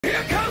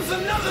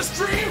another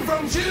stream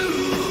from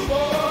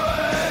Jewboi.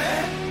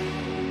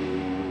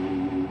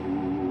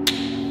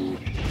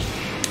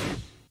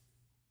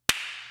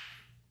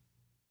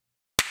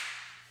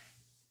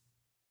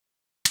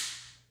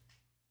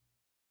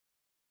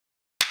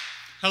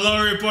 Hello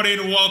everybody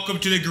and welcome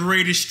to the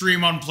greatest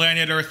stream on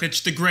planet Earth. It's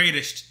the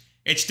greatest.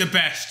 It's the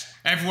best.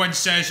 Everyone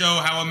says,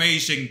 oh, how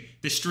amazing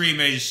the stream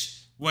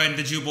is when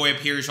the Jewboi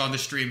appears on the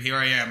stream. Here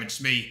I am.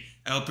 It's me.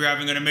 I hope you're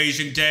having an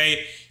amazing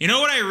day. You know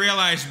what I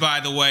realized,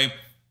 by the way?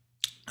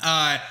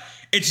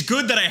 It's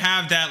good that I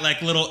have that,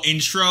 like, little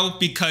intro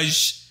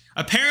because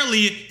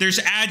apparently there's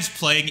ads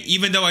playing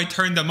even though I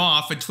turned them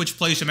off and Twitch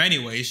plays them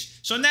anyways.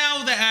 So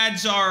now the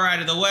ads are out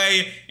of the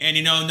way and,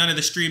 you know, none of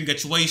the stream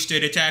gets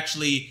wasted. It's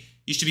actually...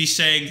 You should be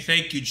saying,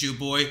 thank you,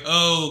 Jewboi.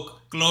 Oh,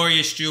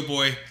 glorious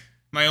Jewboi.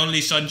 My only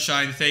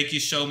sunshine, thank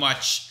you so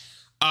much.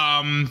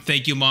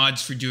 Thank you,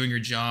 mods, for doing your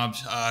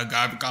jobs.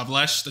 God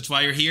bless. That's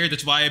why you're here.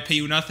 That's why I pay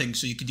you nothing,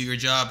 so you can do your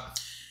job.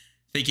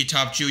 Thank you,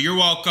 Top Jew. You're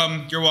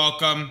welcome. You're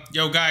welcome.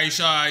 Yo, guys,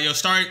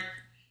 start...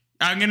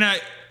 I'm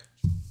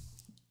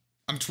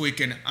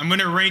tweaking. I'm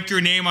gonna rank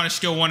your name on a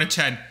scale 1 to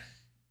 10.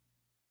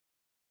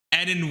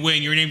 Ed and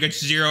Wing, your name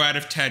gets 0 out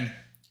of 10.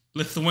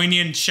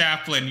 Lithuanian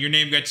Chaplain, your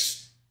name gets...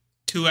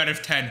 2 out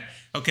of 10.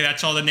 Okay,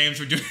 that's all the names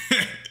we're doing.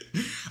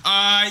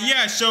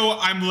 Yeah, so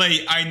I'm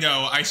late. I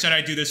know. I said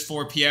I'd do this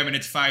 4 p.m. and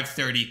it's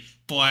 5:30,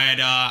 but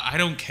I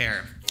don't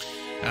care.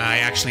 I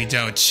actually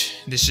don't.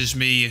 This is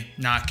me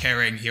not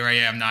caring. Here I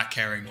am not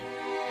caring.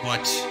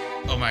 What?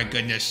 Oh my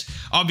goodness.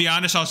 I'll be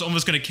honest, I was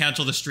almost going to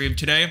cancel the stream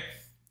today,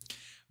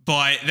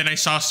 but then I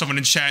saw someone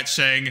in chat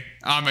saying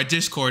on my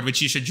Discord,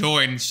 which you should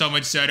join,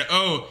 someone said,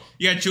 oh,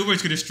 yeah,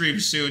 Jewboi's going to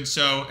stream soon,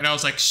 so, and I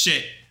was like,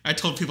 shit, I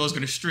told people I was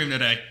going to stream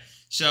today.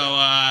 So,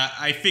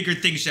 I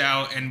figured things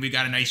out, and we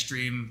got a nice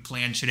stream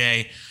planned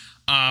today.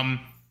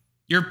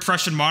 You're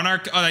Prussian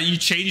Monarch? Oh, you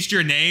changed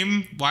your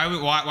name? Why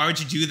would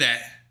you do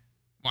that?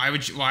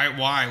 Why'd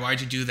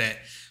you do that?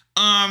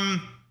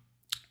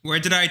 Where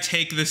did I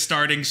take the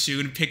starting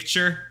soon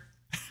picture?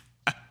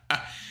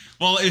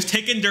 Well, it was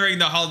taken during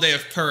the holiday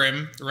of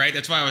Purim, right?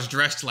 That's why I was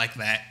dressed like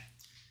that.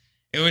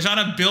 It was on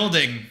a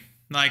building,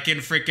 like in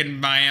freaking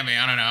Miami.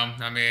 I don't know.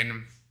 I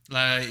mean...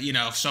 you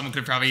know, someone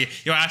could probably,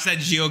 ask that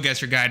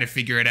GeoGuessr guy to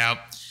figure it out.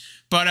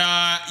 But,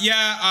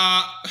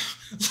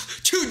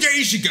 2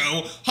 days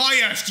ago, I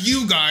asked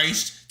you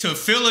guys to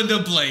fill in the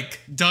blank.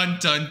 Dun,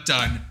 dun,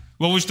 dun.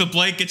 What was the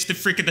blank? It's the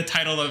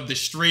title of the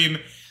stream.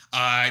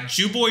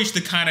 Jewboi's the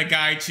kind of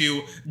guy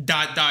to ...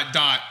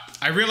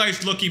 I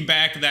realized looking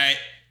back that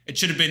it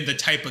should have been the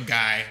type of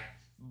guy,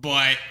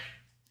 but...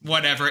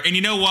 whatever. And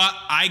you know what?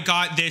 I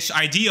got this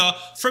idea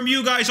from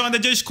you guys on the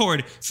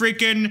Discord.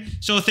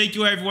 So thank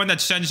you everyone that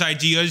sends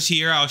ideas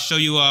here. I'll show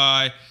you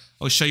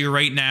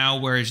right now.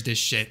 Where is this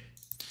shit?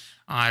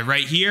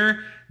 Right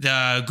here,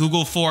 the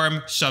Google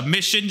form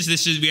submissions.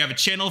 We have a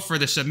channel for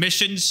the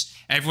submissions.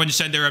 Everyone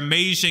send their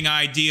amazing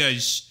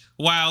ideas.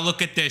 Wow,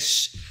 look at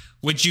this.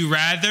 Would you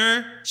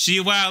rather? See,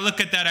 wow,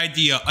 look at that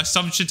idea.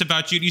 Assumptions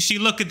about you. You see,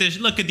 look at this.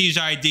 Look at these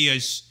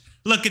ideas.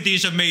 Look at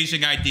these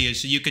amazing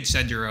ideas. So you can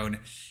send your own.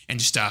 And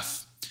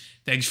stuff.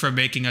 Thanks for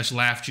making us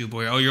laugh,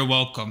 Jewboi. Oh, you're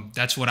welcome.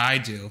 That's what I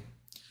do.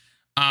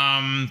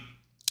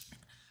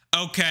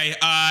 Okay.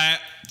 I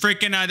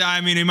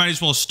mean, we might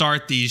as well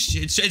start these.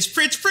 It's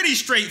pretty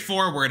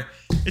straightforward.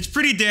 It's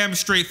pretty damn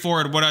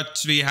straightforward. What up,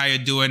 Svi? How you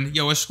doing?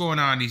 Yo, what's going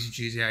on, Easy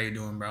Cheesy? How you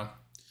doing, bro?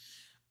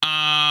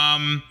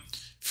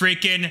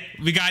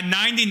 We got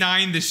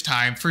 99 this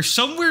time. For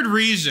some weird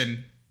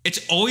reason, it's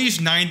always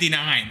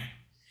 99.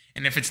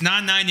 And if it's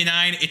not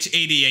 99, it's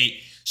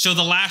 88. So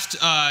the last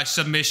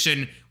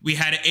submission, we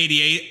had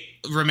 88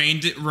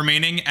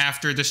 remaining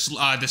after the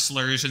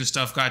slurs and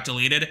stuff got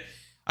deleted.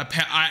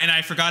 And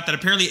I forgot that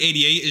apparently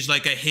 88 is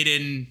like a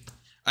hidden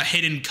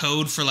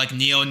code for like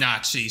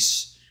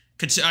neo-Nazis.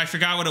 I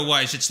forgot what it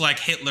was. It's like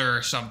Hitler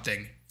or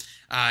something.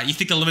 You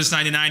think the limit's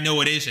 99?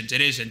 No, it isn't.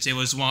 It isn't. It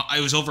was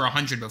over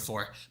 100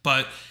 before.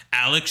 But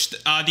Alex,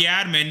 the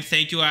admin,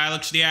 thank you,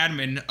 Alex, the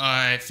admin,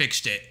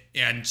 fixed it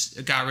and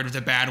got rid of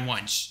the bad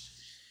ones.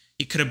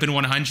 It could have been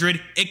 100.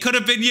 It could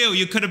have been you.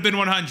 You could have been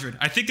 100.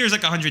 I think there's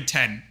like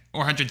 110 or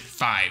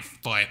 105,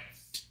 but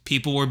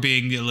people were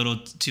being a little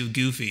too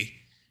goofy.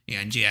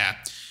 And yeah.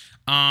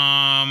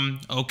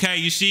 Okay,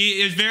 you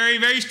see, it's very,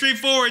 very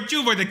straightforward.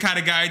 Jewboi the kind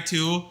of guy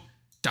to ...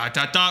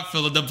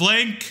 fill in the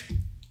blank.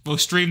 We'll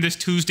stream this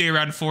Tuesday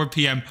around 4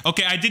 p.m.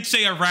 Okay, I did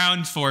say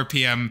around 4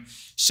 p.m.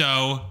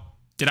 So,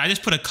 did I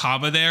just put a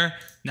comma there?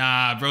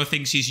 Nah, bro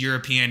thinks he's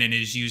European and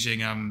is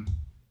using,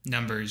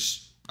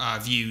 numbers.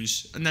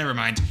 Views. Never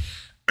mind.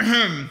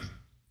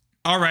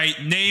 All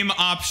right. Name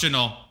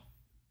optional.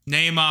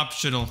 Name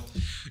optional.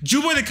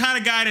 Jewboi the kind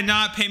of guy to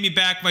not pay me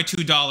back my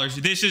 $2.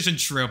 This isn't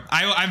true.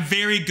 I'm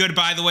very good,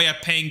 by the way,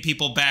 at paying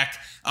people back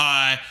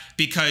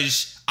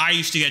because I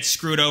used to get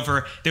screwed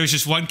over. There was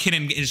just one kid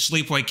in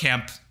sleepaway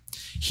camp.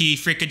 He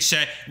freaking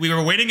said, we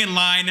were waiting in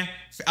line.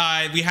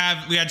 We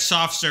had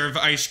soft serve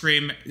ice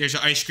cream. There's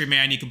an ice cream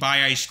man. You can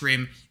buy ice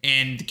cream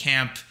in the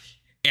camp.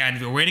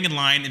 And we were waiting in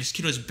line, and this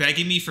kid was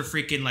begging me for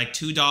freaking like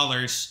 $2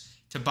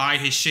 to buy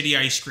his shitty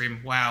ice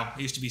cream. Wow,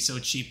 it used to be so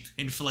cheap.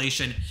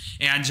 Inflation.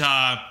 And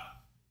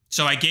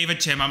so I gave it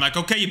to him. I'm like,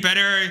 okay, you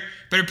better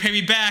pay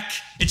me back.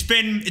 It's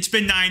been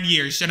 9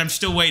 years, and I'm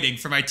still waiting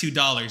for my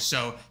 $2.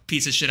 So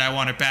piece of shit, I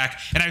want it back.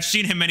 And I've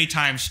seen him many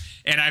times,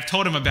 and I've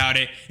told him about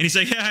it, and he's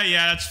like,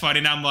 yeah, that's funny.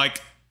 And I'm like,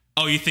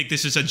 oh, you think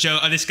this is a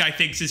joke? This guy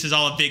thinks this is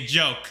all a big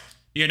joke.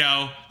 You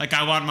know, like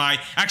I want my...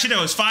 Actually, no,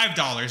 it was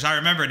 $5. I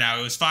remember now.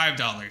 It was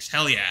 $5.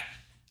 Hell yeah.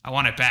 I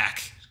want it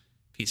back.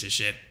 Piece of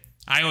shit.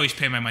 I always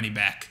pay my money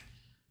back.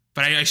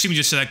 But I assume you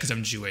just said that because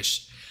I'm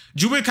Jewish.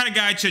 Jewboi the kind of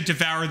guy to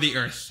devour the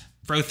earth.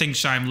 Bro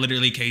thinks I'm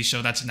literally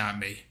queso. That's not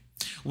me.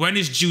 When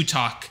is Jew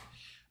talk?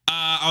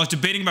 I was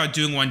debating about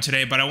doing one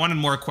today, but I wanted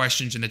more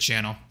questions in the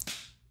channel.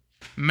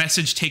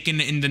 Message taken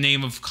in the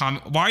name of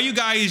comment. Why are you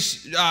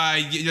guys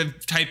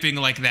typing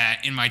like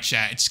that in my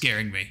chat? It's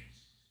scaring me.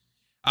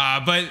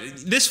 But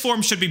this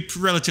form should be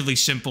relatively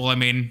simple. I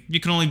mean,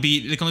 it can only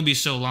be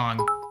so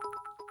long.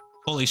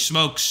 Holy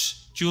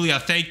smokes. Julia,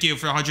 thank you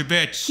for 100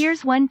 bits.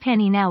 Here's 1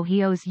 penny now.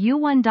 He owes you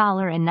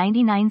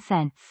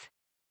 $1.99.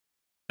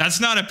 That's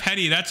not a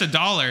penny. That's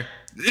 $1.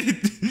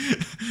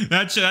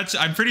 that's.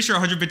 I'm pretty sure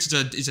 100 bits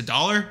is a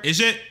dollar. Is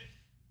it?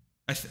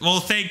 Well,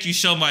 thank you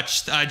so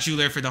much,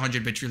 Julia, for the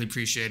 100 bits. Really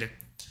appreciate it.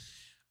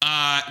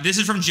 This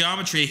is from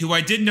Geometry, who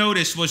I did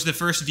notice was the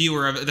first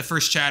viewer of the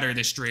first chatter of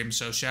this stream.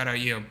 So shout out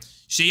you.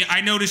 See,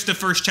 I noticed the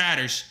first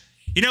chatters.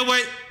 You know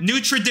what? New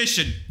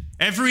tradition.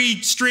 Every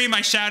stream,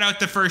 I shout out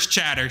the first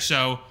chatter.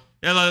 So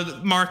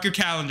mark your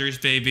calendars,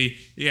 baby.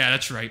 Yeah,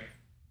 that's right.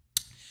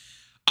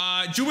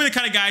 Jewboi the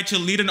kind of guy to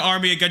lead an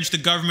army against the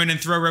government and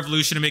throw a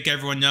revolution and make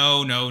everyone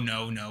no.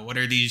 What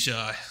are these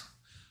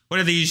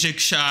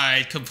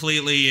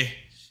completely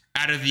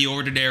out of the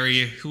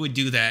ordinary? Who would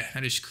do that?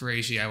 That is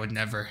crazy. I would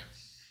never.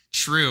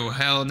 True.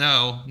 Hell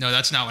no. No,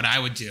 that's not what I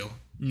would do.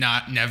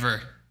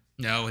 Never.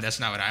 No, that's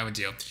not what I would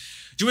do.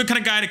 Jewboi the kind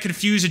of guy to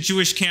confuse a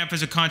Jewish camp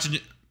as a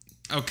constant.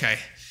 Okay.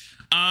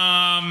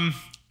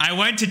 I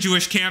went to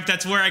Jewish camp.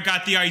 That's where I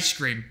got the ice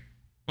cream.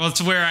 Well,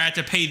 it's where I had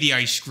to pay the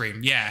ice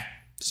cream. Yeah.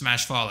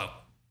 Smash follow.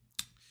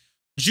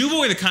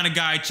 Jewboi the kind of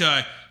guy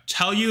to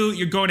tell you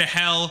you're going to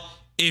hell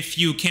if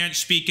you can't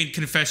speak and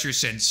confess your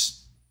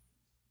sins.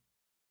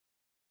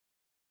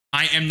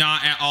 I am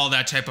not at all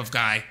that type of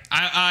guy.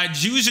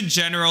 Jews in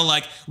general,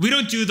 like, we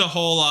don't do the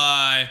whole,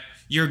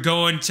 you're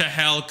going to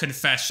hell,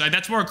 confess.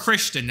 That's more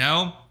Christian,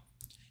 no?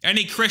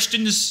 Any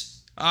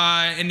Christians,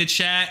 in the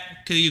chat?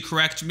 Could you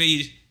correct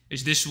me?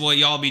 Is this what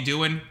y'all be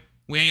doing?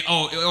 We ain't,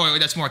 oh,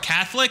 that's more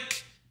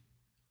Catholic?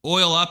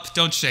 Oil up,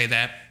 don't say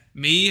that.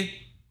 Me?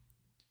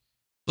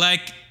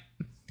 Like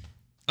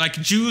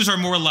Jews are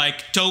more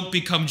like, don't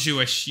become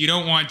Jewish. You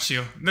don't want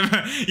to.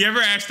 You ever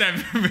asked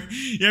that?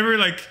 You ever,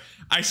 like,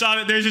 I saw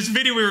that there's this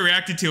video we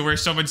reacted to where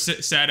someone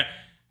said,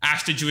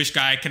 asked a Jewish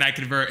guy, can I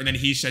convert? And then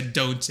he said,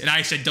 don't. And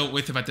I said, don't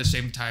with him at the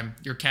same time.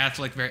 You're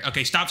Catholic.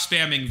 Okay, stop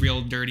spamming,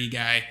 real dirty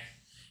guy.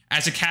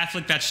 As a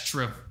Catholic, that's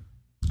true.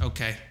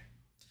 Okay.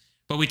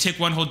 But we take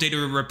one whole day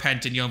to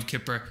repent in Yom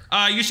Kippur.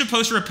 You're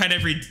supposed to repent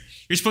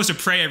you're supposed to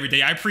pray every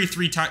day. I pray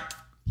 3 times.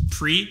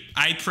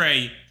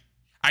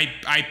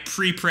 I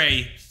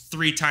pre-pray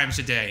 3 times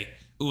a day.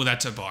 Ooh,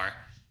 that's a bar.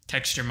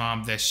 Text your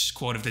mom this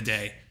quote of the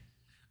day.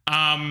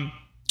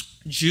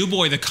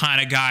 Jewboi the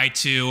kind of guy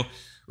to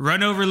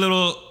run over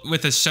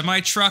with a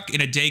semi-truck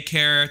in a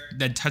daycare,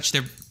 then touch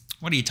their...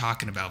 What are you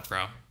talking about,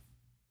 bro?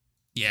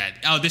 Yeah.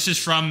 Oh, this is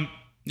from...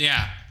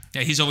 Yeah.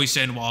 Yeah, he's always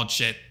saying wild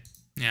shit.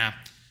 Yeah.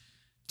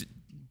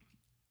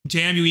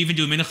 Damn, you even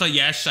do mincha?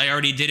 Yes, I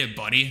already did it,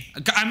 buddy.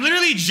 I'm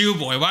literally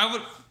Jewboi.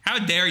 How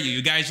dare you?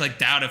 You guys, like,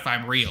 doubt if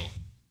I'm real.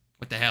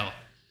 What the hell?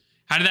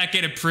 How did that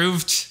get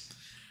approved?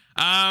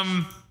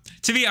 To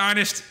be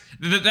honest,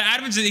 the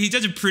admin, he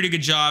does a pretty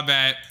good job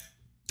at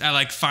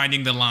like,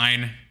 finding the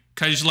line.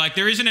 Because, like,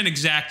 there isn't an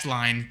exact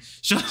line.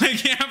 So,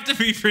 like, you have to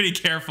be pretty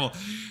careful.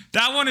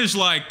 That one is,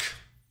 like...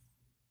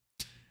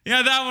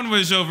 Yeah, that one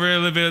was a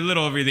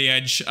little over the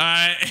edge.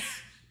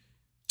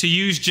 To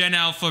use Gen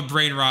Alpha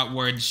brain rot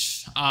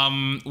words.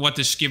 What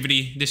the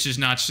skivity? This is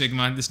not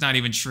Sigma. That's not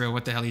even true.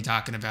 What the hell are you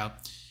talking about?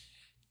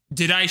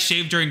 Did I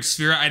shave during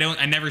Sphera?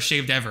 I never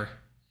shaved ever.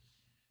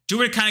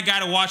 Jewboi the kind of guy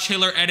to watch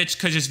Hitler edits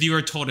because his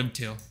viewer told him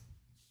to.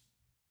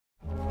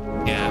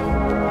 Yeah.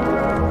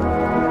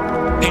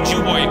 Hey,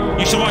 Jewboi,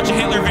 you should watch a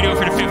Hitler video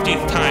for the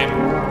 50th time.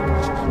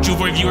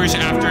 Jewboi viewers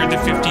after the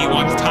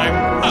 51st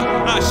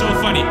time. So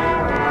funny.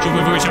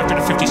 Jewboi viewers after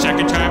the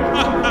 52nd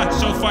time.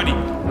 So funny.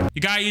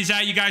 You guys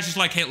just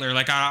like Hitler.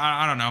 Like,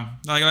 I don't know.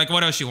 Like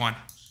what else you want?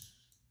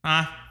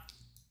 Not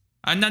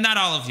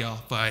all of y'all,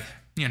 but,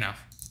 you know.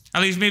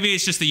 At least maybe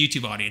it's just the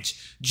YouTube audience.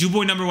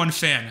 Jewboi #1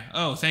 fan.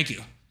 Oh, thank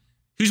you.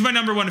 Who's my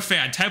 #1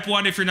 fan? Type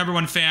 1 if you're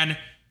 #1 fan.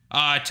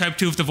 Type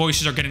 2 if the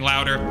voices are getting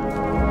louder.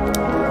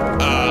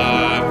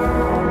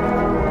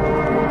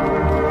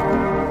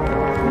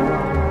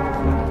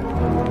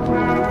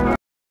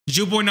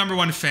 Jewboi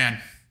 #1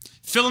 fan.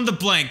 Fill in the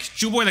blank.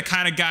 Jewboi the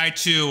kind of guy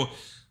to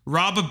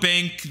rob a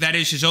bank that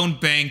is his own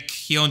bank.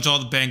 He owns all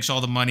the banks, all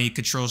the money,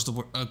 controls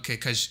the... Okay,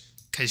 because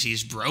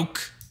he's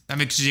broke? That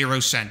makes 0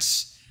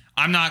 sense.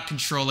 I'm not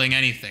controlling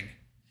anything.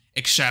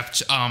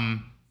 except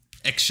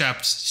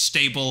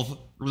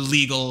stable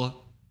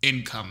legal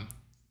income.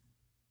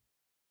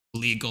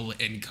 Legal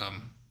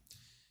income.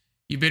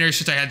 You've been here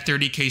since I had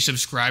 30K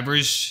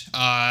subscribers.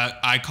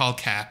 I call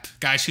cap.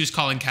 Guys, who's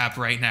calling cap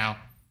right now?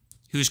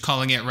 Who's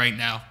calling it right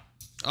now?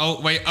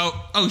 Oh, wait.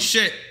 Oh,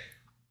 shit.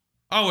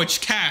 Oh, it's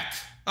cap.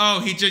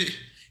 Oh, he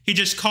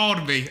just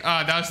called me.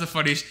 That was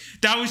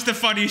the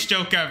funniest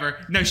joke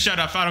ever. No, shut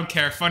up. I don't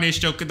care.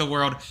 Funniest joke in the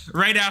world.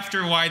 Right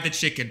after Why the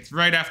Chicken.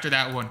 Right after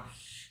that one.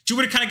 You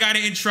would kind of got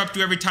to interrupt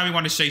you every time you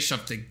want to say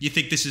something. You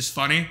think this is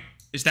funny?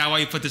 Is that why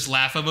you put this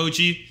laugh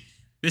emoji?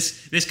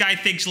 This guy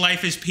thinks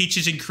life is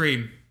peaches and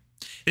cream.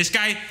 This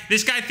guy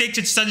thinks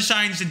it's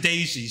sunshines and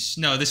daisies.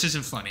 No, this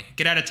isn't funny.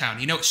 Get out of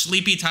town. You know,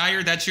 Sleepy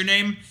Tired, that's your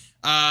name?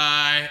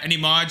 Any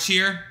mods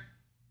here?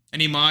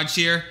 Any mods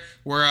here?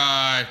 We're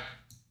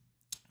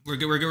gonna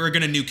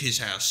nuke his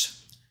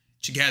house.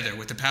 Together,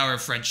 with the power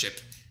of friendship.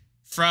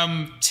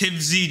 From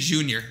Tivz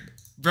Jr.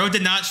 Bro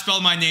did not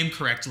spell my name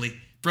correctly.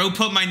 Bro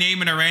put my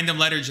name in a random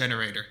letter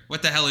generator.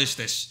 What the hell is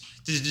this?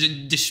 This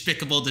is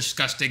despicable,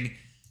 disgusting,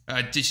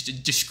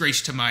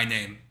 disgrace to my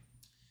name.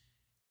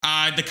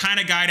 The kind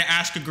of guy to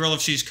ask a girl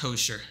if she's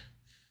kosher.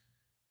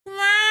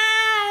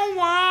 Wow,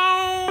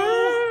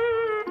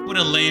 wow. What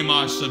a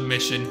lame-ass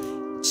submission.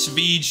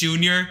 Svi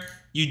Jr.,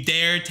 you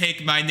dare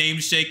take my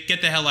namesake?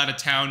 Get the hell out of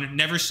town.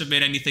 Never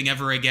submit anything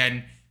ever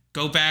again.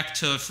 Go back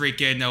to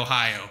freaking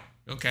Ohio,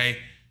 okay?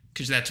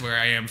 Because that's where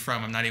I am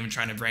from. I'm not even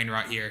trying to brain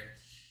rot here.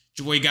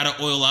 Jewboi, you gotta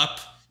oil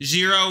up.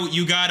 Zero,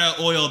 you gotta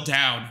oil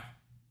down.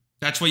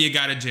 That's what you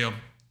gotta do.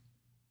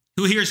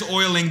 Who here's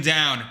oiling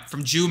down?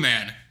 From Jew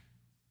Man.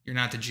 You're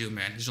not the Jew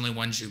Man. There's only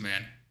one Jew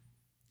Man.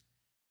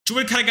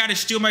 Jewboi kind of got to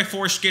steal my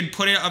foreskin,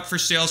 put it up for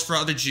sales for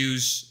other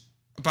Jews.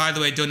 By the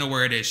way, I don't know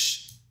where it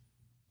is.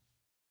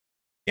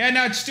 Yeah,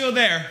 no, it's still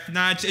there.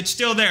 No, it's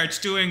still there. It's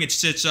sizzling.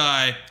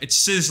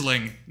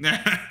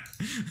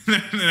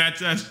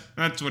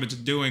 That's what it's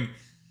doing.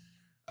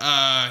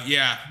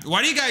 Yeah.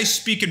 Why do you guys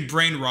speak in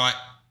brain rot?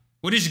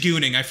 What is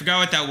gooning? I forgot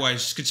what that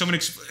was. Could someone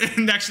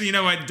explain? Actually, you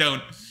know what?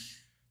 Don't.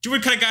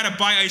 Jewboi kind of got to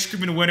buy ice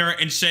cream in winter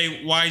and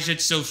say, why is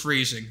it so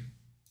freezing?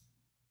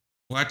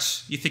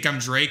 What? You think I'm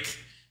Drake?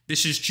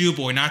 This is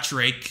Jewboi, not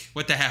Drake.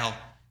 What the hell?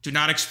 Do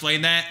not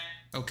explain that?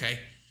 Okay.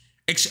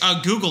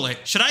 Google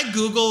it. Should I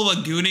Google what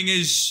gooning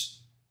is?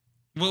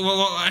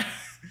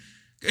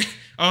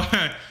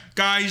 Oh,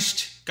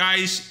 guys,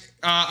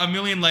 a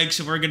million likes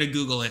and we're gonna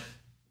Google it.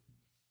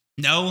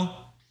 No?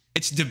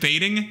 It's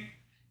debating?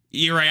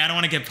 You're right, I don't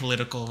want to get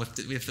political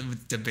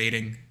with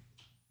debating.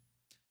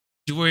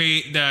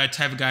 Jewboi, the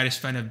type of guy to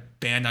spend a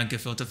band on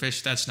gefilte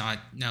fish? That's not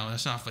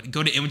funny.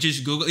 Go to images,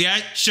 Google. Yeah,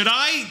 should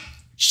I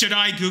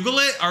Google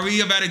it? Are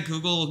we about to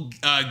Google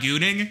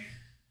gooning?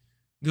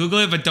 Google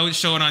it, but don't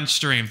show it on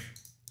stream.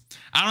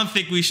 I don't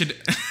think we should.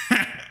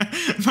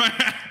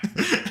 I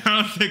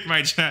don't think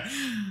my chat.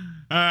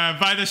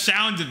 By the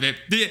sound of it,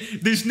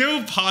 there's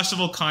no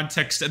possible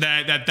context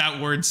that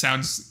word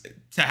sounds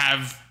to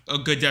have a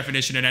good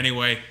definition in any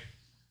way.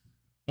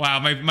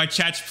 Wow, my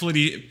chat's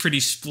pretty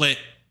split.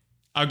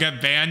 I'll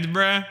get banned,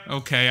 bruh.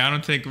 Okay, I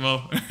don't think.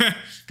 Well,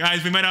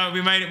 guys, we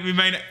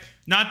might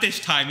not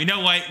this time. You know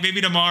what? Maybe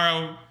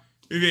tomorrow.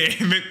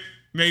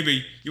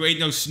 Maybe you ain't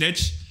no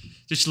snitch.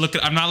 Just look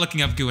at. I'm not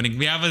looking up gooning.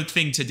 We have a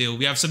thing to do.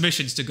 We have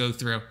submissions to go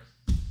through.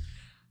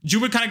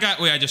 Jewboi kind of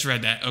got. Wait, I just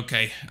read that.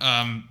 Okay.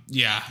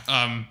 Yeah.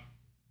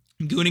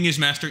 Gooning is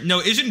master. No,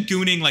 isn't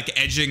gooning like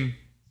edging?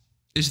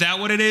 Is that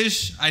what it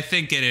is? I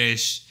think it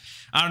is.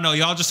 I don't know.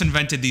 Y'all just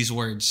invented these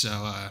words,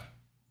 so.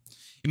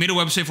 You made a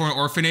website for an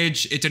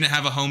orphanage. It didn't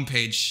have a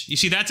homepage. You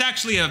see, that's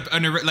actually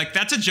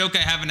that's a joke I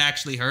haven't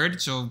actually heard.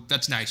 So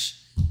that's nice.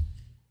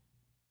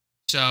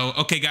 So,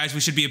 okay, guys, we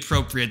should be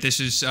appropriate.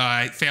 This is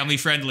family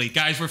friendly.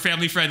 Guys, we're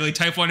family friendly.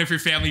 Type 1 if you're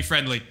family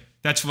friendly.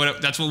 That's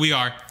what we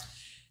are.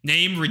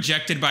 Name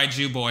rejected by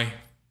Jewboi.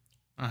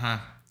 Jewboi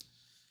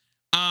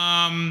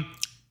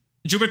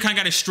kind of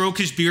got to stroke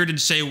his beard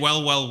and say,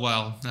 well, well,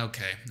 well.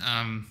 Okay.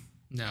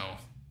 No.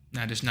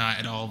 That is not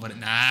at all, but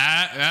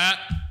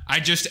I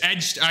just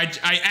edged.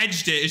 I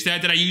edged it.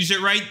 Did I use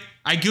it right?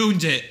 I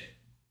gooned it.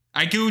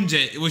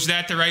 Was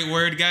that the right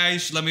word,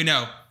 guys? Let me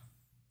know.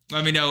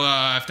 Let me know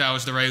if that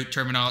was the right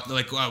terminology,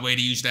 way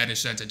to use that in a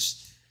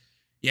sentence.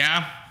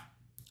 Yeah.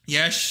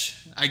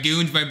 Yes. I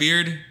gooned my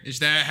beard. Is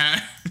that how?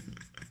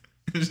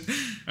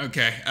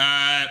 Okay.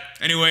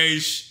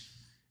 Anyways,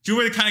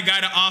 Jewboi the kind of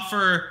guy to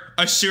offer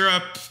a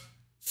syrup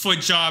foot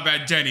job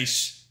at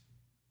Denny's.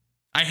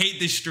 I hate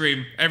this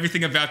stream.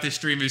 Everything about this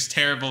stream is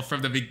terrible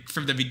from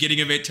the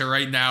beginning of it to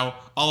right now.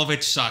 All of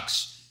it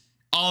sucks.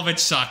 All of it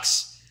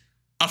sucks.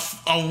 A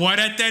what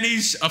at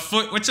Denny's? A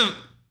foot? What's a...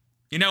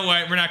 You know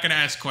what? We're not going to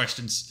ask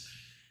questions.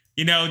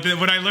 You know,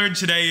 what I learned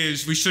today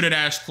is we shouldn't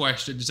ask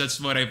questions. That's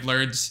what I've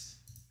learned.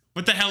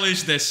 What the hell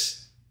is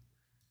this?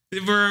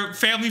 We're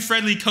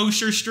family-friendly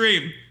kosher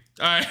stream.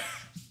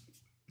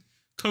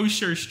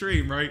 Kosher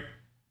stream, right?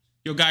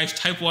 Yo, guys,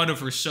 type 1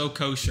 if we're so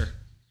kosher.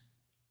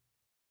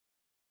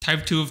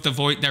 Type 2 of the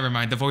voice. Never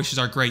mind. The voices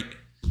are great.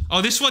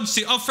 Oh, this one's...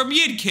 Oh, from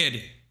Yid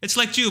Kid. It's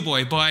like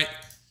Jewboi, but...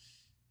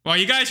 Well,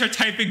 you guys are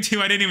typing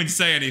too. I didn't even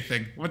say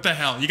anything. What the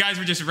hell? You guys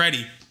were just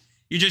ready.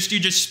 You just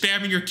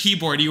spamming your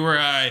keyboard. You were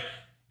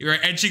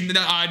edging the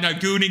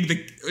gooning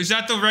the. Is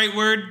that the right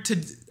word to?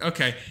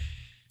 Okay.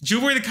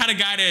 Jewboi the kind of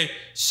guy to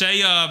say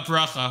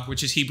bracha,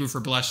 which is Hebrew for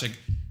blessing,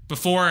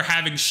 before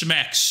having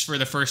shmeks for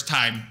the first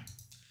time.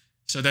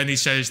 So then he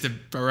says the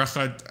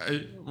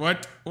bracha.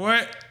 What?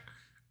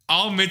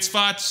 All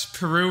mitzvot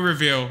Peru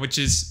reveal, which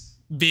is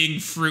being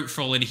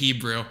fruitful in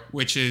Hebrew,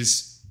 which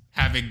is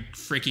having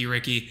Fricky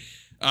Ricky.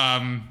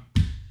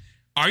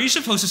 Are you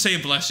supposed to say a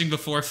blessing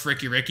before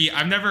Fricky Ricky?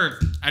 I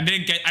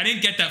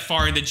didn't get that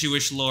far in the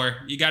Jewish lore.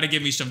 You got to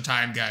give me some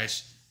time,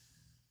 guys.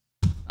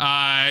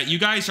 You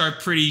guys are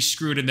pretty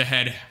screwed in the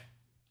head.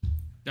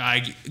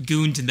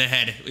 Gooned in the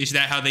head. Is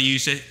that how they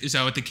use it? Is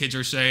that what the kids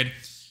are saying?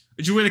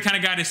 You were the kind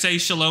of guy to say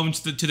shalom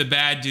to the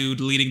bad dude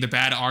leading the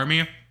bad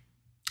army.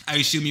 I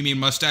assume you mean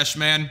Mustache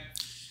Man.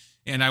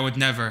 And I would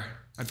never.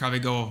 I'd probably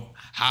go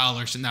howl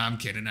or something. No, I'm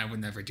kidding. I would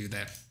never do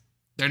that.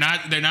 They're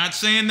not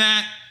saying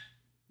that.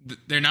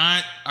 They're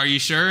not. Are you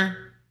sure?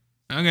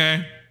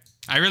 Okay.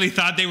 I really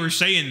thought they were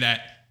saying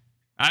that.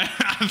 I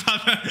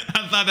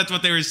thought that's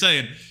what they were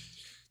saying.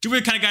 Do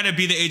we kind of got to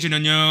be the agent?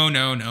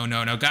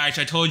 No. Guys,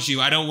 I told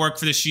you, I don't work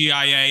for the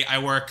CIA. I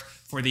work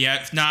for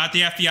not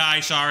the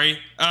FBI, sorry.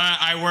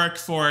 I work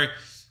for,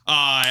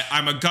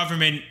 I'm a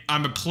government,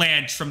 I'm a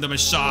plant from the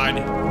Mossad.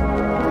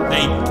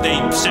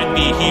 They sent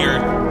me here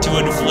to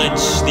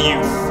influence the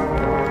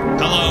youth.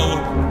 Hello.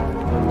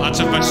 Lots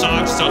of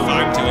Mossad stuff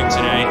I'm doing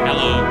today.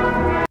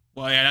 Hello.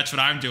 Well, yeah, that's what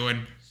I'm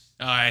doing.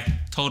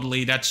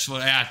 Totally, that's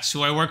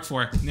who I work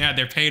for. Yeah,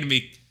 they're paying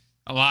me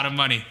a lot of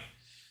money.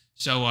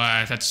 So,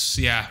 that's,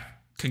 yeah,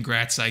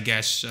 congrats, I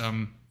guess.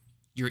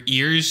 Your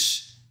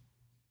ears?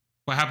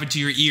 What happened to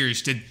your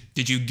ears?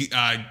 Did you,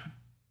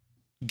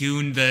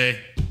 goon the...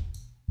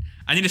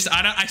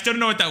 I still don't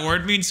know what that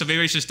word means, so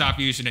maybe I should stop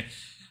using it.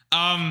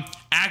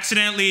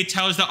 Accidentally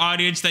tells the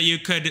audience that you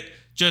could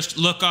just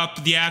look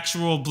up the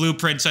actual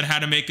blueprints on how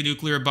to make a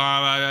nuclear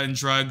bomb and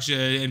drugs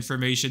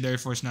information.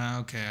 Therefore, it's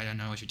not, okay, I don't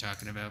know what you're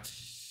talking about.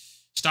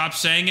 Stop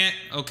saying it?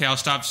 Okay, I'll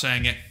stop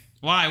saying it.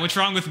 Why? What's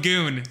wrong with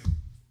goon?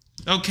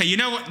 Okay, you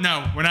know what?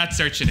 No, we're not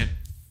searching it.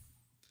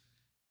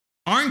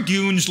 Aren't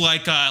goons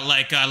like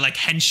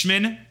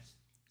henchmen?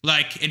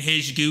 Like in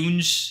his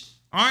goons?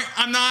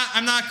 I'm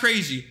not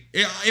crazy.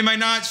 Am I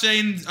not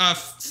saying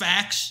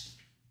facts?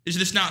 Is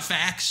this not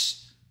facts?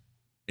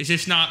 Is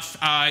this not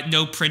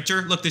no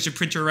printer? Look, there's a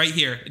printer right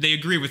here. They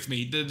agree with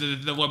me.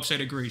 The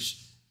website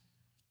agrees.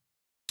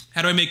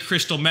 How do I make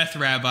crystal meth,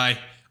 Rabbi?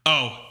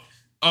 Oh,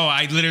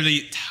 I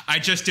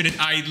just did it.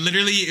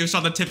 It was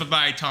on the tip of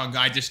my tongue.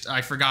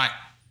 I forgot.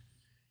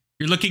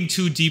 You're looking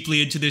too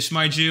deeply into this,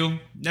 my Jew.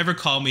 Never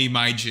call me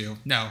my Jew.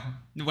 No.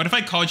 What if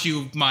I called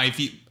you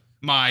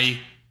my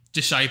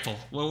disciple?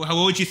 What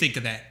would you think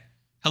of that?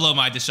 Hello,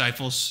 my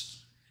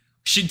disciples.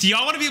 Do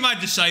y'all want to be my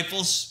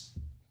disciples?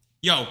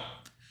 Yo,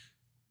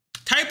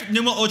 type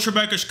pneumo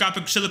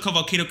ultramicroscopic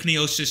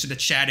silicovolcanoconiosis in the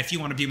chat if you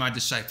want to be my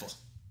disciple.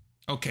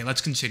 Okay, let's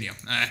continue.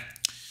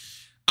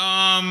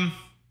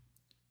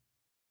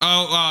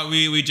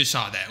 We just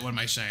saw that. What am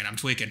I saying? I'm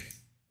tweaking.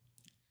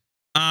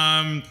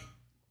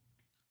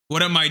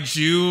 What am I,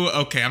 Jew?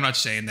 Okay, I'm not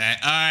saying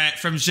that.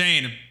 From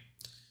Zane.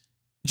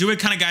 Jew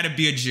kind of got to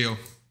be a Jew.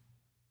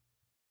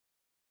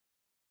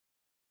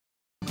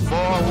 For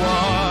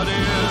what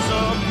is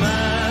a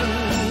man?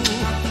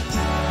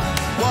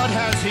 What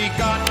has he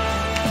got?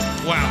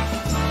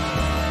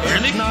 Wow.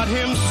 Really? Not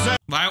himself.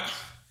 Wow.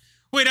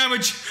 Wait, I'm a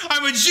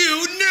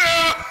Jew.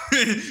 No.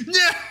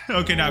 No.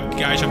 Okay, no,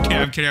 guys,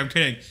 I'm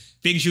kidding.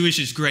 Being Jewish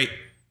is great.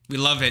 We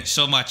love it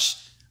so much.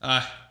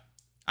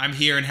 I'm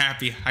here and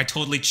happy. I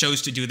totally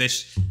chose to do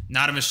this.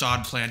 Not a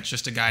Mossad plant,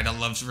 just a guy that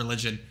loves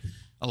religion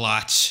a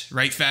lot.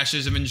 Right,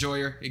 fascism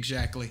enjoyer?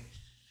 Exactly.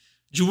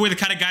 Jewboi the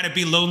kind of guy to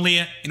be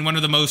lonely in one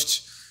of the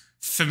most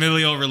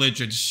familial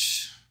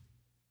religions.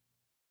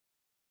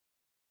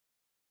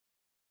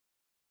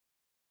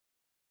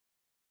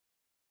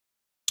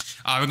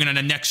 We're gonna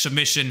the next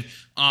submission.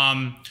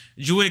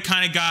 Jewboi the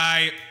kind of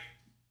guy.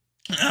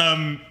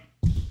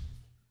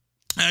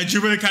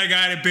 Jewboi the kind of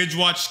guy to binge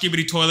watch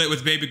Skibidi Toilet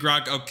with Baby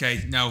Grog.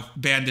 Okay, no,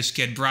 ban this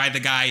kid. Bribe the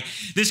guy.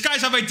 This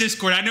guy's on my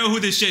Discord. I know who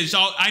this is.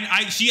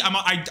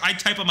 I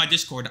type on my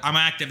Discord. I'm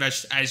active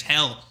as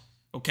hell.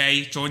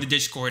 Okay, join the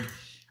Discord.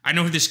 I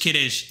know who this kid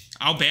is.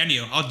 I'll ban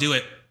you. I'll do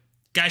it.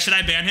 Guys, should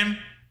I ban him?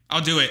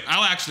 I'll do it.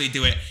 I'll actually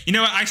do it. You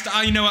know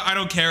what? You know what? I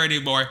don't care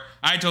anymore.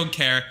 I don't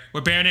care.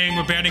 We're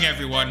banning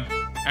everyone.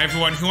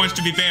 Everyone who wants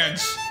to be banned.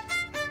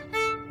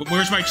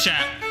 Where's my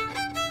chat?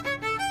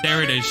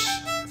 There it is.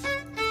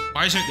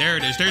 Why isn't there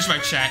it is? There's my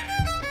chat.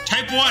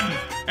 Type 1.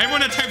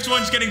 Everyone that types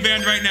 1's getting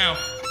banned right now.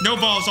 No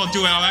balls, I'll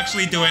do it. I'll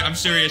actually do it. I'm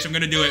serious. I'm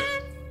gonna do it.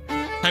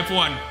 Type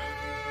 1.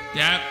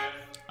 Yeah.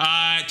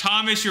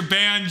 Thomas, your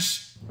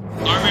bans.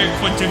 Armin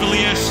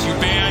Quintivilius, your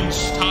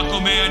bans.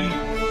 Taco Man.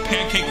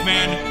 Pancake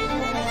Man.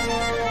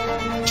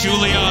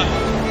 Julia.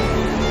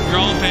 You're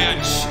all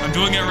bans. I'm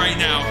doing it right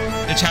now.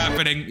 It's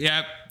happening.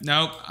 Yep.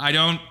 Nope. I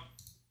don't.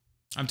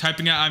 I'm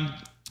typing out.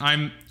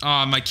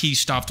 My keys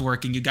stopped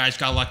working. You guys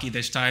got lucky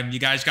this time. You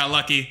guys got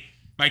lucky.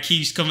 My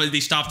keys they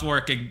stopped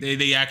working.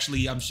 They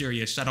actually, I'm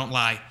serious. I don't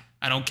lie.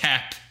 I don't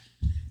cap.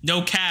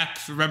 No cap.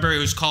 Remember it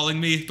was calling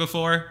me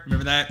before?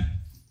 Remember that?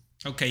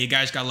 Okay, you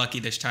guys got lucky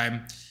this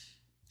time.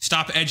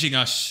 Stop edging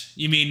us.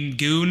 You mean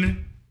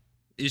goon?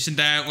 Isn't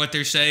that what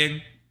they're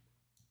saying?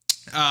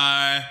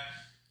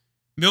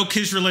 Milk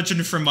his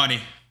religion for money.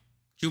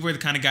 Jewboi the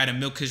kind of guy to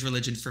milk his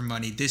religion for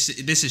money. This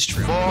is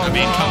true. I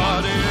mean, come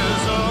on.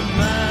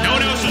 No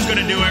one else was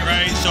gonna do it,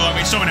 right? So I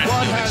mean, someone has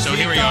to do it. So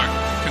here we are.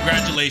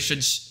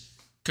 Congratulations.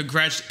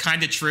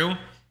 Kinda true. What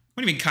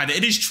do you mean kinda?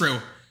 It is true.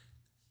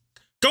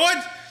 Go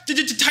on.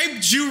 Type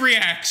Jew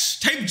reacts.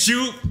 Type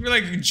Jew. We're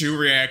like Jew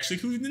reacts.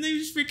 Like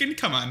who's freaking?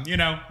 Come on. You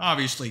know,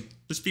 obviously.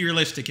 Let's be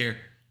realistic here.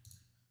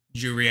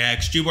 Jew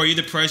reacts. Jewboi, are you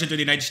the president of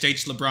the United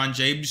States, LeBron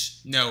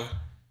James? No.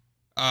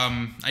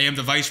 I am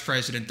the vice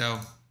president though.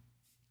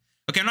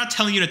 Okay, I'm not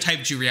telling you to type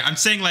Jewboi. I'm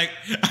saying like,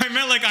 I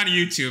meant like on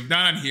YouTube,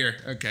 not on here.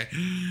 Okay.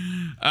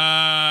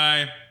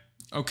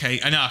 Okay,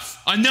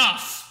 enough.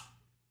 Enough!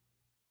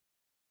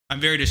 I'm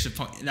very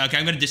disappointed. Okay,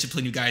 I'm gonna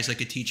discipline you guys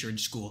like a teacher in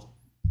school.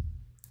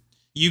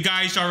 You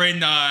guys are in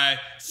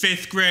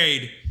 5th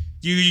grade.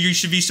 You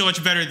should be so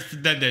much better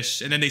than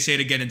this. And then they say it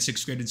again in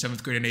 6th grade and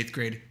 7th grade and 8th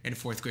grade and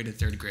 4th grade and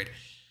 3rd grade.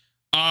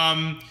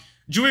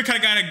 Jewboi kind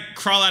of gotta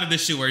crawl out of the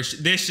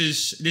sewers. This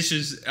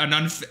is an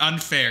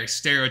unfair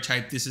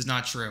stereotype. This is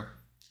not true.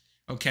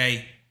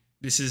 Okay,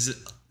 this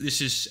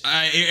is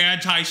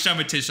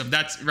anti-Semitism.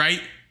 That's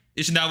right.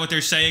 Isn't that what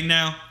they're saying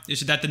now?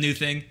 Isn't that the new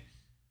thing?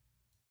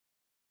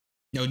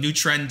 No, new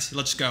trend.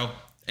 Let's go.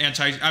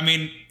 I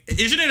mean,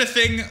 isn't it a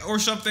thing or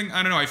something?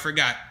 I don't know. I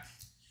forgot.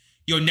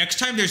 Yo, next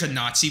time there's a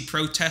Nazi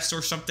protest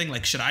or something,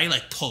 like, should I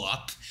like pull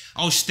up?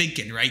 I was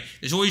thinking, right?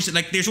 There's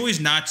always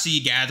Nazi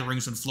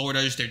gatherings in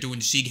Florida. They're doing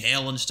Sieg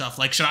Heil and stuff.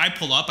 Like, should I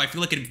pull up? I feel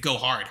like it'd go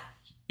hard.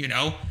 You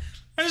know?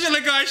 I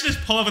should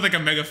just pull up with like a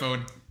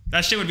megaphone.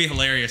 That shit would be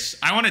hilarious.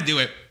 I want to do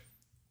it.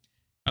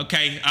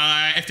 Okay.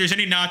 If there's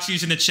any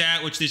Nazis in the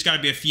chat, which there's got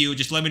to be a few,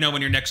 just let me know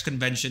when your next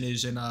convention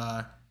is, and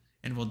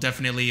we'll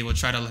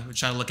try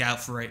to look out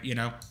for it. You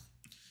know.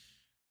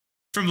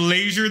 From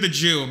Laser the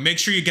Jew, make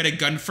sure you get a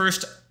gun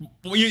first.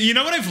 You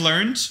know what I've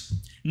learned?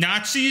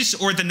 Nazis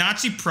or the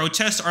Nazi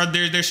protests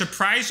they're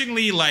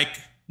surprisingly like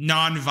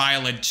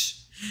non-violent.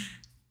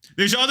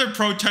 There's other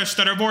protests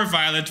that are more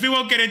violent. We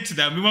won't get into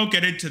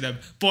them.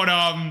 But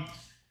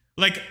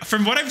like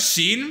from what I've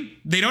seen,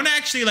 they don't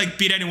actually like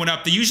beat anyone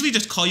up. They usually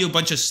just call you a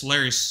bunch of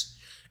slurs.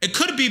 It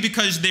could be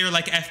because they're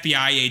like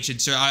FBI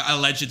agents or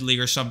allegedly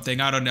or something.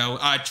 I don't know.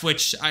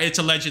 Twitch, it's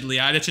allegedly.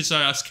 That's just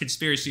a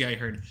conspiracy I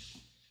heard.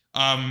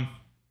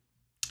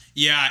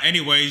 Yeah.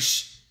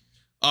 Anyways,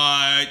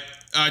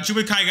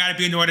 Jewboi kind of gotta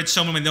be annoyed at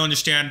someone when they don't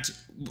understand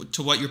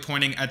to what you're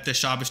pointing at the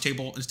Shabbos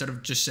table instead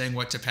of just saying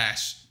what to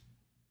pass.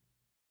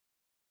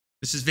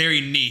 This is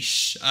very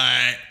niche.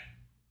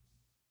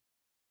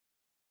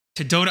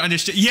 To don't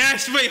understand.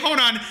 Yes, wait, hold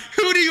on.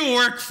 Who do you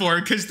work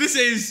for? Because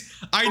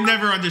I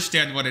never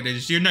understand what it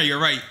is. You're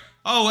right.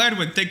 Oh,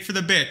 Edwin, thank you for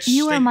the bitch.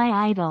 You are my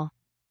idol.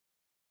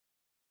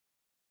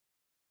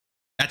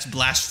 That's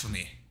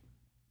blasphemy.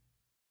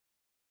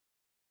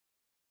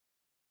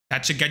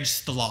 That's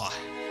against the law.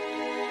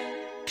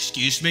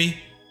 Excuse me?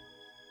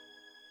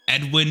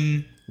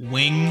 Edwin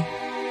Wing?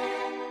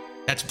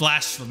 That's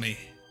blasphemy.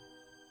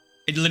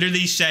 It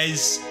literally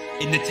says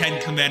in the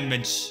 10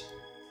 Commandments,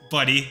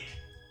 buddy,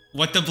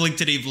 what the blink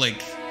did he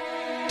blink?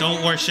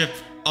 Don't worship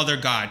other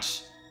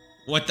gods.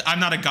 I'm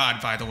not a god,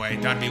 by the way.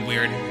 That'd be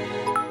weird.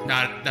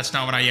 That's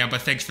not what I am,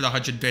 but thanks for the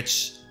 100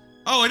 bits.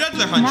 Oh, another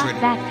 100. Not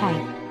that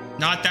type.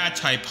 Not that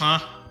type, huh?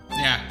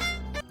 Yeah.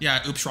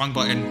 Yeah, oops, wrong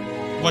button.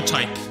 What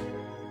type?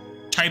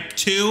 Type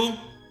 2?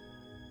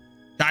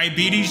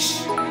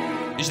 Diabetes?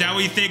 Is that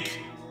what you think?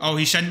 Oh,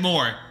 he sent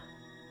more.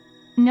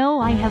 No,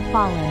 I have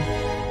fallen.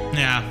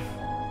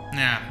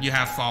 Yeah, you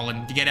have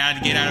fallen. Get out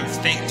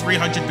of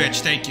 300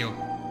 bits, thank you.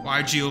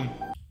 Why'd you?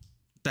 What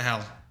the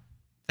hell?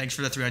 Thanks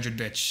for the 300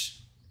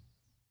 bits.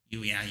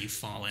 You've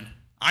fallen.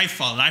 I've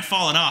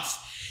fallen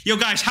off. Yo,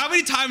 guys, how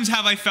many times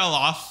have I fell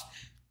off?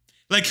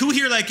 Like, who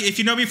here, like, if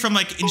you know me from,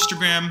 like,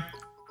 Instagram,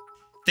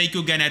 thank you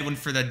again, Edwin,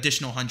 for the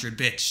additional 100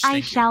 bits.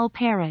 I shall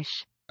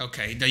perish.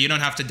 Okay, no, you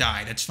don't have to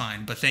die. That's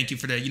fine. But thank you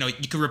for the,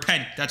 you can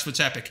repent. That's what's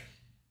epic.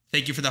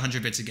 Thank you for the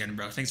 100 bits again,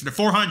 bro. Thanks for the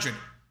 400.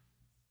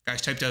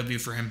 Guys, type W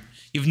for him.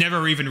 You've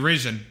never even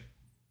risen.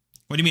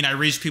 What do you mean? I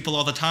raise people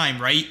all the time,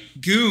 right?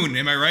 Goon,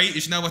 am I right?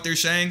 Isn't that what they're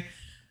saying?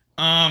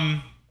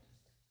 What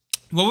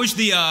was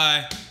the,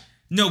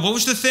 what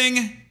was the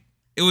thing?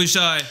 It was,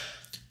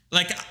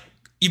 like,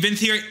 you've been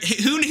here,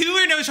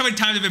 who knows how many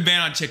times I've been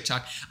banned on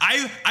TikTok?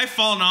 I've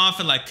fallen off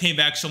and, like, came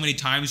back so many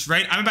times,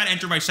 right? I'm about to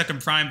enter my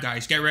second prime,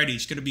 guys. Get ready.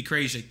 It's gonna be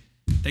crazy.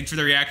 Thanks for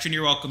the reaction.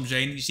 You're welcome,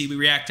 Zane. You see, we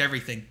react to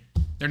everything.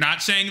 They're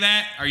not saying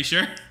that? Are you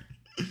sure?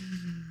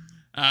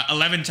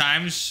 11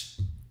 times.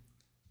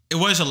 It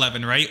was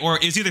 11, right? Or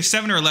it's either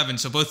 7 or 11,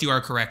 so both of you are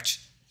correct.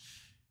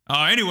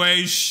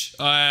 Anyways,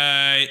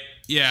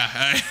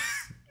 yeah.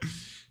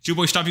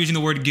 Jewboi, stop using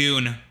the word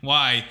goon.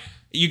 Why?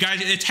 You guys,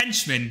 it's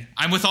henchmen.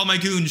 I'm with all my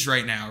goons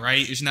right now,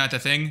 right? Isn't that the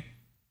thing?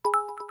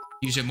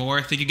 Use it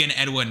more. Thank you again,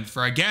 Edwin,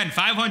 for again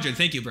 500.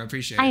 Thank you, bro.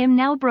 Appreciate it. I am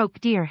now broke,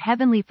 dear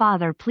Heavenly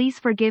Father. Please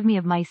forgive me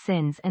of my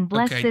sins and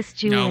bless this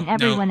Jew and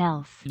everyone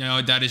else.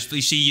 No, that is.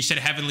 You see, you said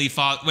Heavenly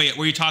Father. Wait,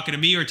 were you talking to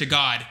me or to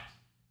God?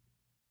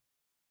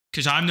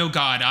 Because I'm no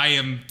God. I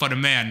am but a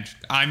man.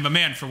 I'm a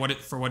man for what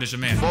is a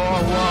man. For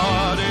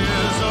what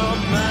is a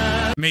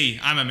man? Me,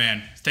 I'm a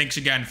man. Thanks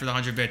again for the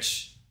 100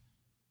 bits.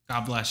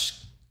 God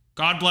bless.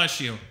 God bless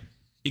you.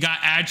 You got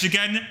ads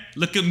again?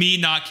 Look at me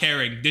not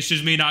caring. This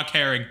is me not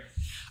caring.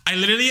 I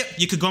literally,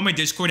 you could go on my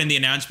Discord and the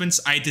announcements.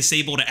 I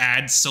disabled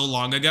ads so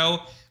long ago.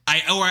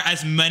 Or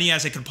as many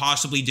as I could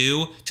possibly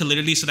do to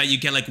literally so that you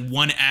get like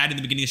one ad in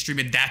the beginning of the stream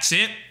and that's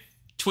it.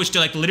 Twitch,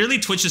 literally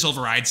Twitch just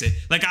overrides it.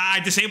 Like I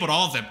disabled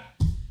all of them.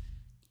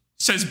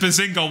 Says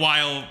Bazinga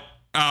while,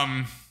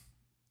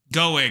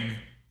 going.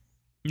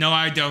 No,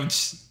 I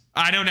don't.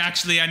 I don't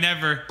actually,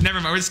 never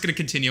mind. We're just gonna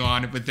continue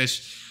on with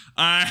this.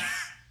 Bye,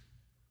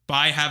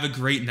 have a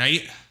great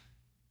night.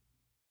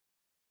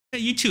 Hey,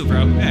 you too,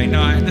 bro. Hey,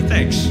 no,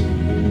 thanks.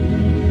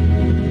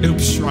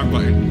 Oops, wrong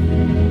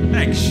button.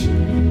 Thanks.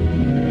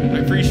 I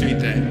appreciate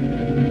that.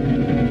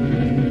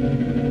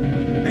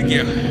 Thank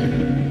you.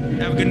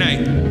 Have a good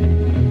night.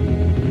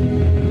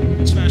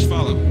 Smash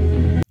follow.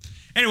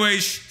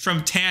 Anyways,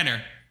 from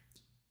Tanner.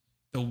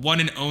 The one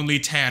and only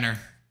Tanner.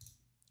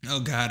 Oh,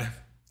 God.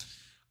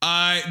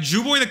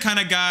 Jewboi the kind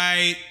of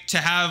guy to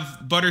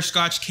have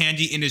butterscotch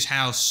candy in his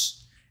house.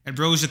 And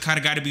bro's the kind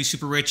of guy to be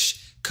super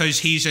rich because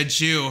he's a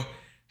Jew.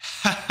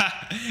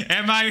 Are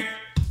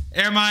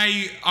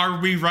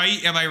we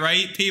right? Am I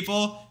right,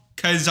 people?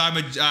 Because I'm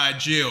a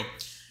Jew.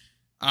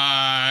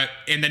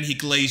 And then he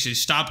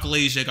glazes. Stop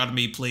glazing on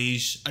me,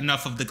 please.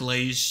 Enough of the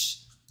glaze.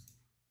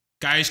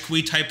 Guys, can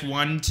we type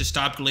 1 to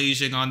stop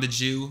glazing on the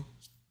Jew?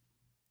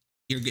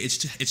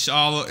 It's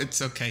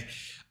okay.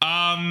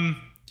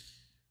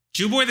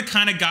 Jewboi the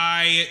kind of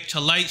guy to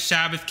light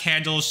Sabbath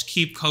candles,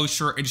 keep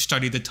kosher, and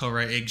study the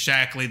Torah.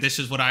 Exactly. This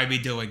is what I be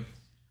doing.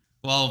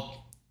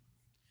 Well,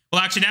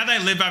 actually, now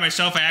that I live by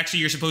myself,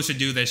 you're supposed to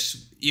do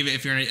this, even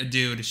if you're a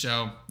dude.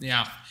 So,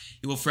 yeah.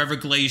 You will forever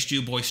glaze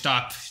Jewboi.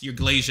 Stop. You're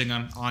glazing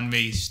on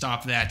me.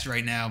 Stop that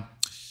right now.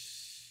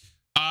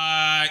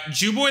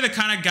 Jewboi the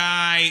kind of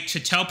guy to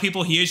tell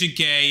people he isn't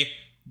gay,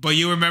 but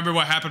you remember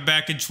what happened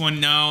back in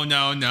No.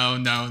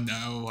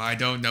 I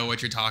don't know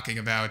what you're talking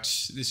about.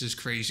 This is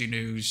crazy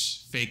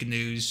news. Fake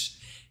news.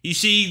 You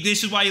see,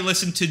 this is why you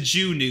listen to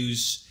Jew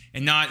news.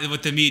 And not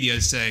what the media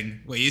is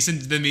saying. Wait,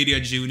 isn't the media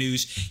Jew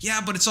news?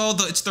 Yeah, but it's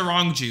the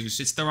wrong Jews.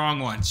 It's the wrong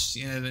ones.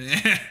 Yeah.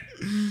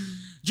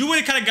 Jewboi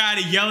the kind of guy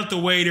to yell at the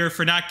waiter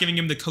for not giving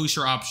him the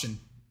kosher option.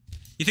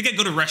 You think I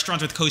go to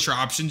restaurants with kosher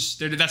options?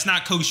 That's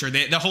not kosher.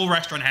 The whole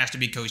restaurant has to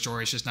be kosher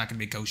or it's just not going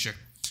to be kosher.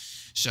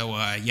 So,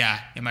 yeah.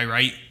 Am I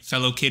right,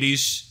 fellow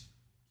kiddies?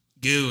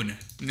 Goon.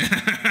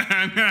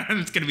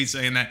 I'm just going to be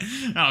saying that.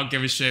 I don't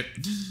give a shit.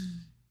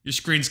 Your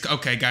screen's...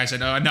 Okay, guys.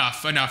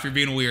 Enough. You're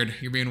being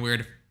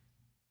weird.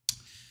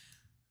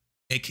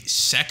 Like,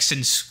 sex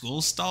in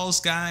school stalls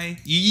guy?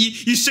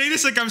 You say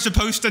this like I'm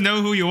supposed to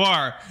know who you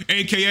are,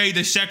 aka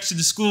the sex in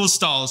school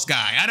stalls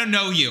guy. I don't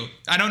know you.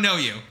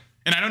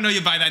 And I don't know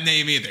you by that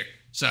name either.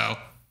 So,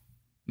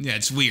 yeah,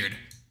 it's weird.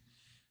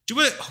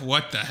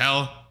 What the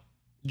hell?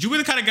 Jewboi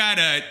the kind of guy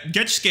to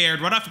get scared,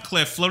 run off a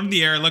cliff, float in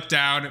the air, look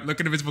down, look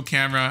at an invisible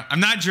camera. I'm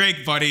not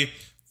Drake, buddy.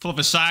 Pull up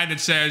a sign that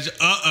says,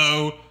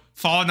 uh-oh,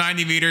 fall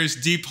 90 meters,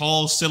 deep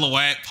hole,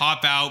 silhouette,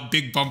 pop out,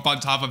 big bump on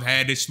top of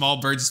head, small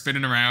birds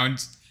spinning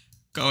around.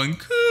 Going,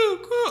 coo,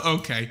 coo.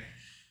 Okay.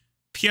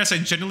 P.S. I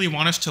genuinely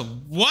want us to...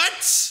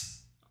 What?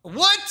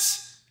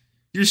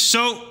 You're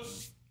so...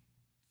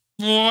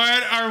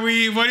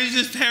 What is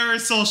this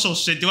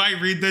parasocial shit? Do I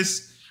read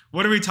this?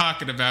 What are we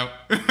talking about?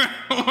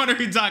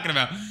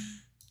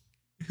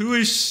 Who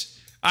is...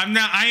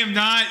 I am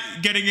not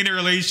getting in a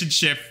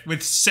relationship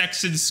with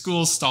sex in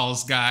school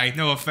stalls guy.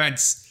 No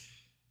offense.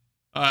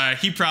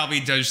 He probably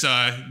does,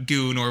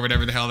 goon or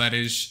whatever the hell that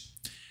is.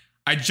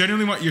 I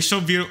genuinely want... You're so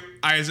beautiful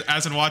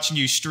as I'm watching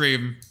you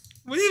stream.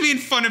 What do you mean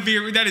fun of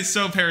you? That is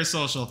so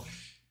parasocial.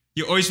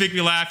 You always make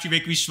me laugh. You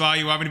make me smile.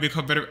 You want me to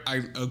become better.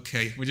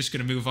 Okay, we're just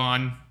going to move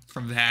on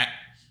from that.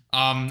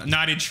 I'm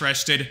not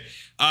interested.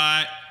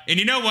 And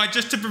you know what?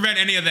 Just to prevent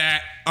any of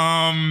that,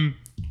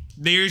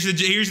 here's the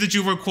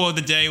Jewboi quote of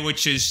the day,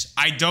 which is,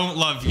 I don't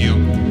love you.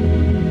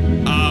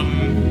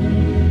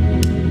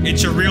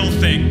 It's a real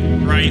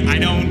thing, right? I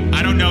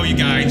don't know you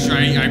guys,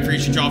 right? I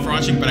appreciate y'all for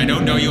watching, but I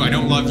don't know you. I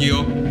don't love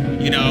you.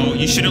 You know,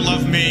 you shouldn't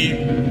love me,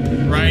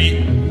 right?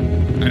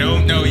 I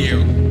don't know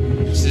you.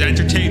 This is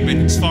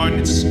entertainment. It's fun.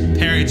 It's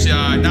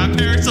not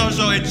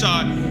parasocial. It's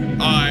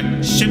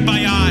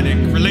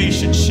symbiotic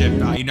relationship.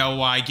 You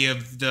know, I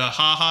give the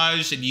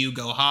ha-has and you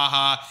go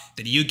ha-ha.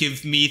 Then you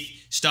give me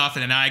stuff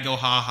and then I go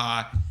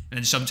ha-ha. And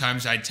then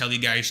sometimes I tell you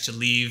guys to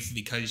leave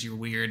because you're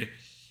weird.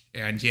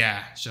 And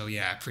yeah, so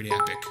yeah, pretty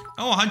epic.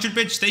 Oh, 100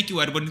 bits. Thank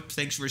you, Edwin.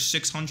 Thanks for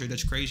 600.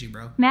 That's crazy,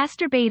 bro.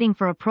 Masturbating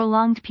for a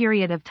prolonged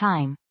period of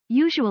time,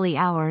 usually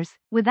hours,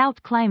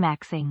 without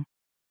climaxing.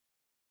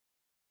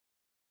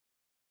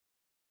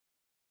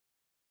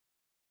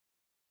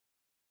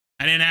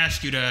 I didn't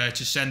ask you to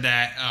send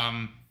that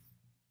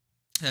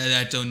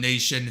that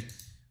donation,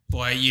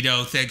 but you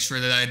know, thanks for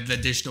the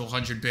additional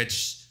 100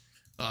 bits.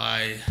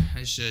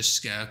 It's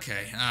just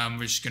okay.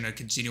 We're just gonna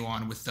continue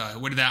on with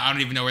what did that? I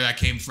don't even know where that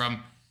came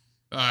from.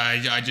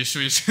 I just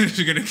was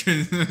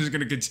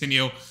gonna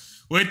continue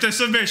with the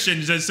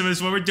submissions. That's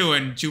what we're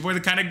doing. Jewboi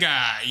the kind of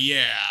guy,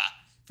 yeah.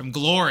 From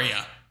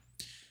Gloria,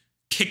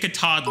 kick a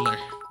toddler.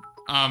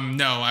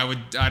 No, I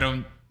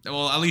don't.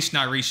 Well, at least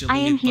not recently.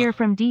 I am here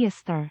from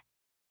Diaster.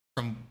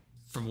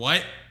 From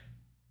what?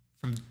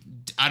 From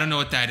I don't know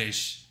what that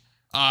is.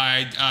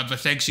 But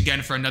thanks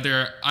again for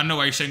another. I don't know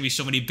why you're sending me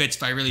so many bits,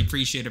 but I really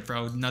appreciate it,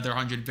 bro. Another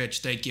 100 bits.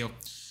 Thank you.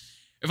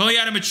 If only you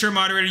had a mature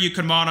moderator, you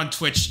could mod on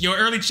Twitch. Yo,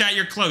 early chat,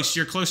 you're close.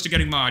 You're close to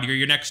getting mod.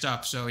 You're next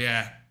up. So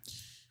yeah.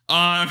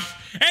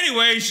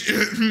 Anyways,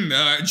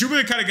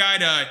 Jewboi the kind of guy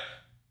to.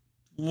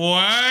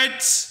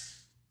 What?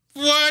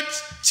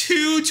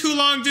 Too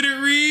long did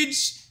it read?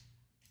 Jewboi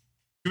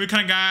the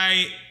kind of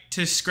guy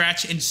to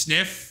scratch and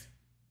sniff.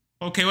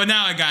 Okay, well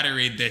now I gotta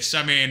read this.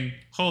 I mean,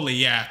 holy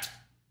yap.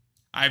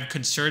 I've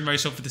concerned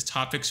myself with this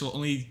topic, so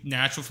only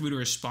natural for me to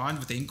respond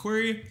with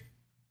inquiry.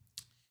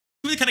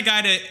 Jewboi the kind of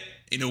guy to,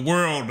 in a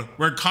world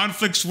where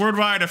conflicts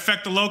worldwide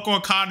affect the local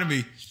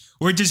economy,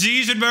 where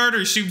disease and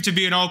murder seem to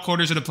be in all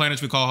corners of the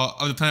planet we call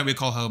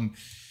home.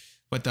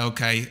 But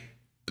okay,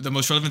 the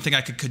most relevant thing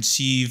I could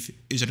conceive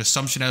is an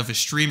assumption of a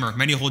streamer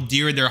many hold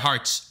dear in their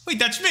hearts. Wait,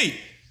 that's me.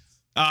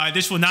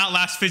 This will not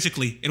last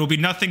physically. It will be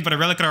nothing but a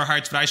relic in our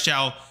hearts, but I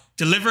shall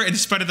deliver in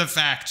spite of the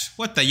fact.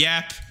 What the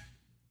yap?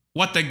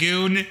 What the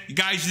goon?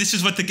 Guys, this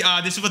is what they're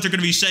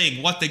gonna be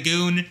saying. What the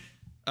goon?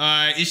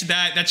 Is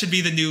that should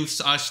be the new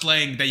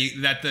slang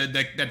that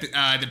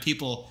the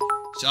people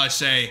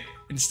say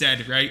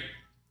instead, right?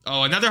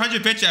 Oh, another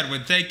 100 bits,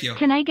 Edwin. Thank you.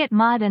 Can I get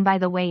mod? And by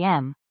the way,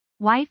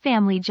 Y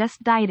family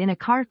just died in a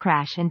car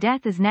crash and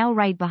death is now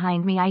right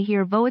behind me. I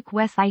hear Voic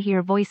West. I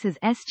hear voices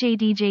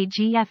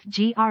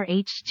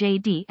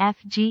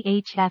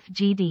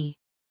SJDJGFGRHJDFGHFGD.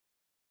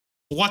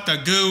 What the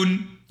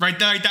goon? Right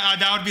there,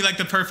 that would be like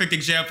the perfect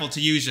example to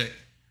use it.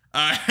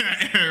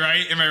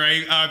 Right? Am I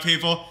right,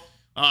 people?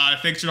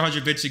 Thanks for the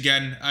 100 bits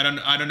again. I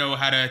don't know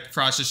how to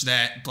process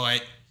that,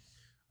 but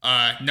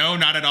no,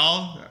 not at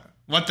all.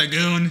 What the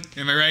goon?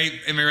 Am I right?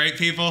 Am I right,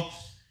 people?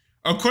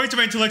 According to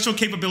my intellectual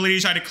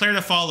capabilities, I declare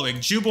the following.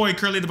 Jewboi,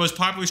 currently the most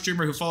popular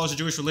streamer who follows the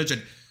Jewish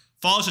religion,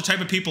 follows the type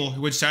of people who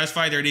would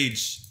satisfy their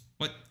needs.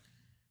 What?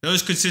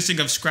 Those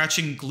consisting of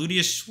scratching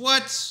gluteus,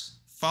 what?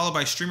 Followed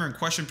by streamer in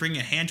question bringing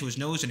a hand to his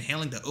nose,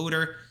 inhaling the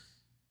odor.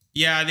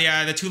 Yeah,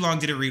 the too long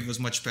didn't read was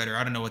much better.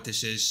 I don't know what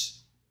this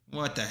is.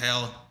 What the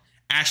hell?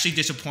 Ashley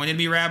disappointed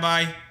me,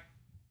 Rabbi.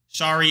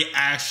 Sorry,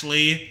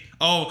 Ashley.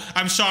 Oh,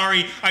 I'm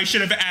sorry. I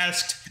should have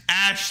asked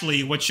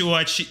Ashley what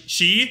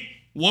she?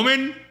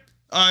 Woman?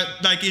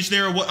 Like, is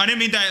there I didn't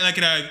mean that like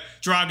in a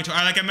derogatory.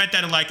 I meant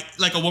that in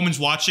like a woman's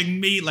watching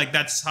me. Like,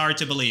 that's hard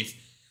to believe.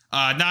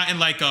 Not in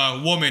like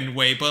a woman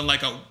way, but in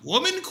like a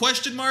woman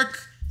question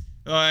mark.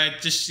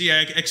 Just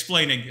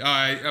explaining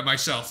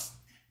myself.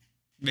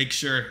 Make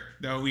sure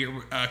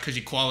that cause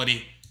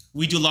equality.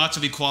 We do lots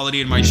of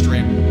equality in my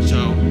stream.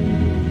 So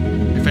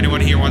if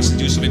anyone here wants to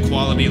do some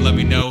equality, let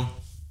me know.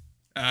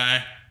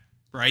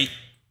 Right,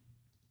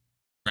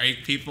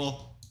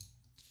 people.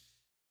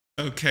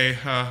 Okay,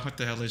 what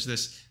the hell is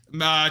this?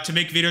 To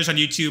make videos on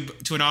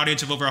YouTube to an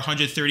audience of over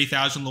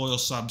 130,000 loyal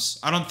subs.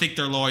 I don't think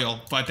they're loyal,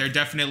 but there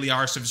definitely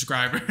are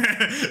subscribers.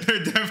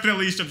 They're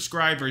definitely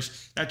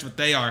subscribers. That's what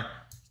they are.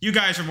 You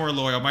guys are more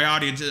loyal. My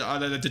audience,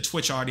 the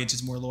Twitch audience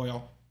is more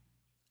loyal.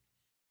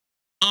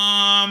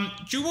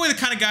 Jewboi the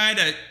kind of guy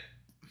to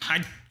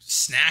hide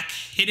snack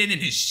hidden in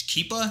his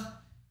kippah.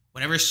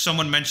 Whenever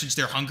someone mentions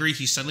they're hungry,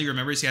 he suddenly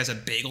remembers he has a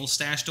bagel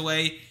stashed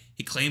away.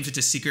 He claims it's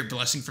a secret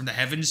blessing from the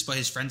heavens, but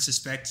his friends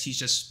suspect he's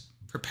just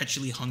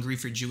perpetually hungry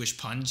for Jewish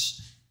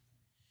puns.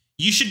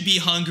 You should be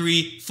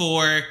hungry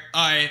for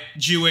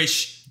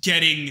Jewish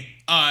getting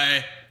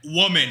a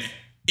woman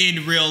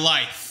in real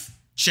life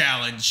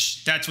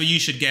challenge. That's what you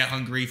should get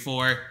hungry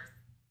for.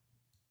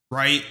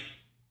 Right?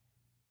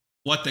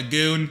 What the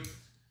goon?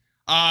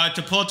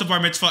 To pull up to bar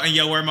mitzvah and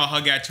yell where my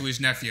hug at to his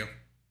nephew.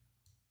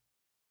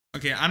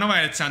 Okay, I know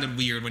why it sounded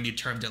weird when you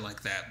termed it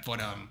like that, but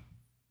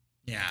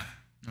yeah,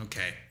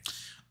 okay.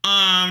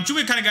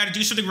 Jewboi kind of got to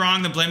do something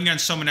wrong, then blaming it on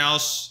someone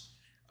else,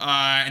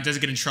 and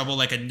doesn't get in trouble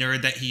like a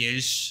nerd that he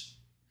is.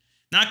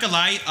 Not gonna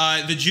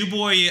lie, the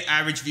Jewboi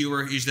average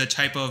viewer is the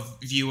type of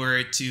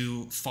viewer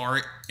to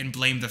fart and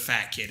blame the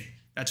fat kid.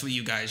 That's what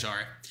you guys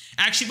are.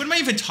 Actually, what am I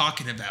even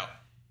talking about?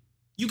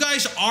 You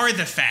guys are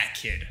the fat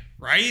kid,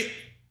 right?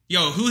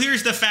 Yo, who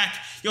here's the fat?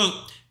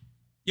 Yo,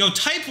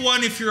 type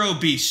 1 if you're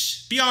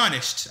obese. Be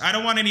honest. I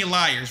don't want any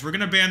liars. We're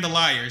gonna ban the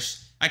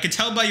liars. I can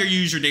tell by your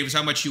usernames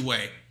how much you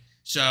weigh.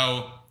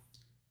 So,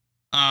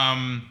 no,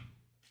 I'm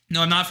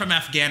not from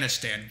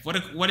Afghanistan.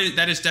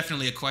 That is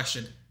definitely a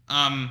question.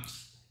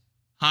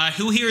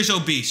 Who here is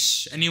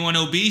obese? Anyone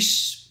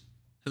obese?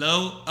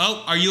 Hello?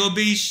 Oh, are you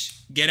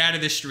obese? Get out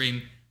of the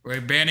stream.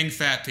 We're banning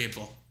fat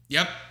people.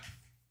 Yep.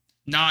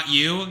 Not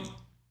you.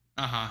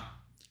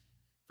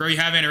 Bro, you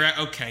have interact.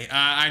 Okay,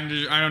 I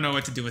don't know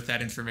what to do with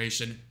that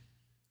information.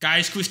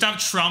 Guys, can we stop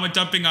trauma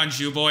dumping on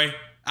Jewboi?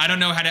 I don't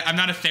know how to. I'm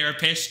not a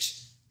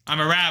therapist.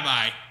 I'm a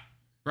rabbi,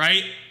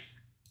 right?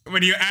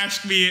 When you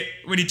ask me,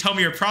 when you tell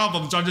me your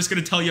problems, I'm just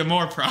gonna tell you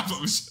more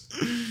problems.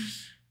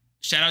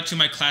 Shout out to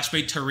my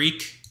classmate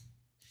Tariq.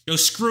 Yo,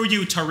 screw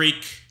you,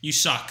 Tariq. You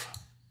suck.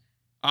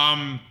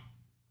 Jewboi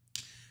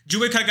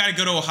kind of gotta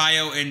go to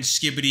Ohio and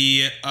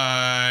skibbity.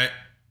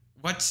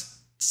 What?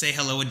 Say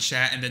hello in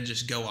chat and then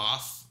just go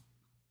off.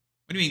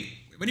 What do you mean?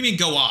 What do you mean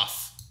go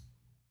off?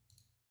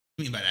 What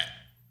do you mean by that?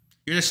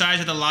 You're the size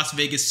of the Las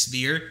Vegas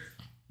sphere.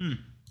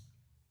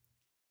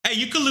 Hey,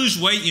 you could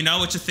lose weight, you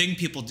know, it's a thing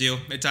people do.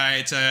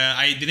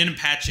 I didn't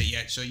patch it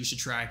yet, so you should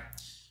try.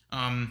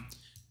 I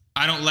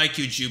don't like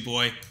you,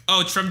 Jewboi.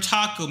 Oh, it's from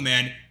Taco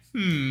Man.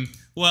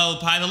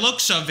 Well, by the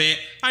looks of it,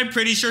 I'm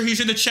pretty sure he's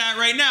in the chat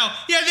right now.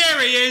 Yeah,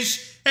 there he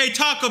is. Hey,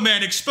 Taco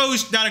Man,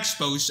 exposed, not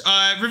exposed.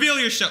 Reveal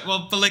yourself,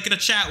 well, but like in a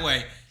chat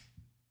way.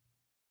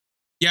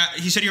 Yeah,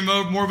 he said you're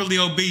morbidly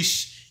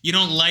obese. You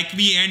don't like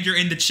me and you're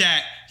in the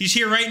chat. He's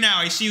here right now.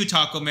 I see you,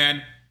 Taco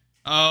Man.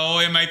 Oh,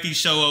 it might be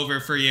so over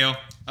for you.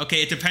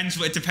 Okay, it depends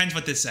what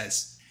this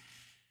says.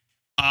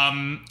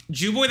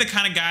 Jewboi the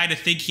kind of guy to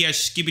think he has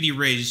skibbity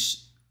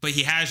riz, but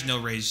he has no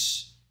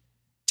riz.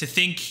 To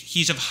think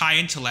he's of high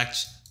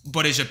intellect,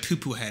 but is a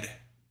poo-poo head.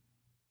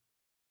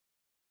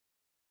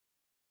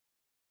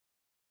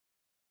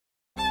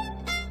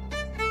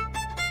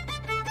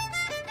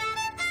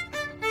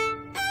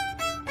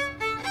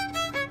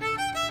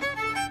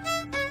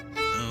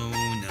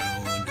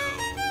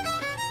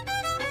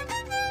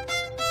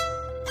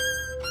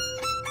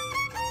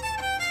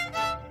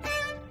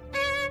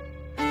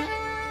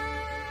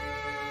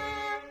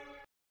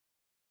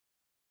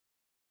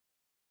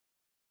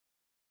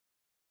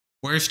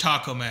 Where's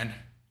Taco Man?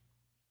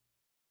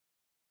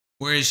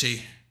 Where is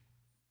he?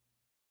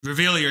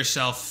 Reveal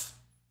yourself.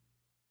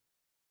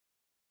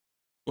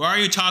 Where are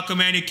you, Taco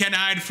Man? You can't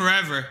hide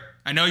forever.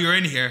 I know you're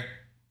in here.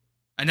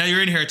 I know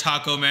you're in here,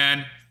 Taco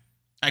Man.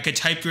 I could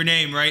type your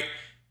name, right?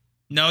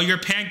 No, you're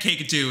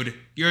Pancake Dude.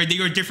 You're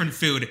a different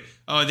food.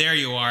 Oh, there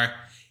you are.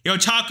 Yo,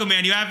 Taco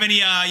Man, you have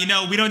any, you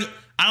know,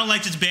 I don't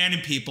like just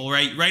banning people,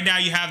 right? Right now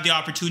you have the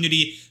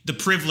opportunity, the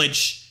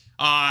privilege.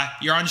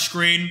 You're on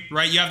screen,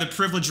 right? You have the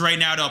privilege right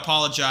now to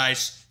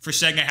apologize for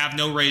saying I have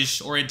no race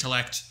or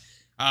intellect.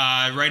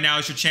 Right now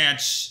is your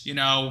chance, you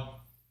know.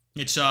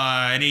 It's,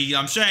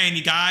 I'm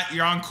saying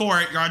you're on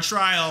court, you're on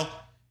trial.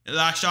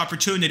 Last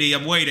opportunity,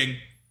 I'm waiting.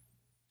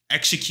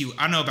 Execute,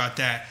 I don't know about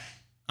that.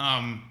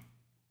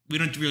 We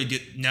don't really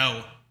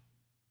no.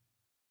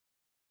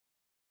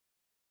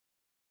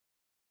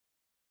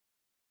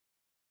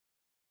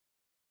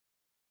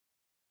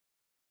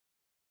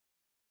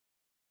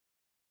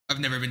 I've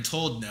never been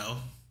told no.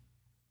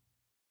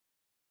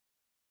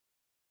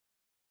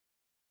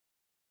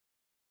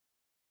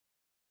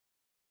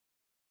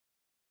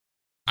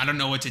 I don't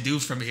know what to do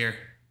from here.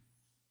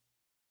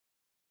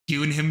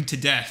 Hewn him to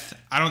death.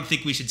 I don't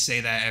think we should say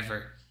that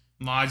ever.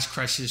 Mods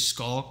crush his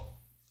skull.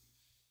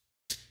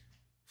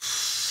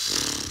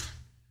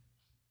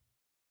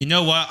 You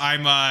know what?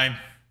 I've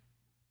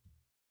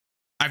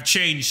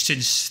changed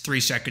since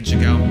 3 seconds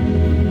ago.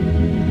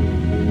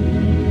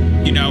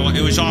 You know,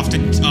 it was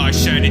often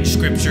said in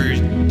scripture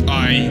to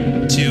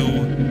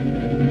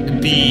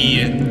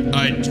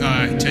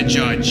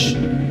judge,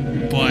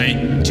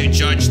 but to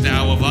judge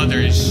thou of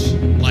others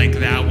like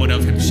thou would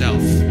of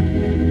himself.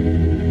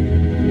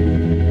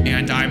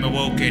 And I'm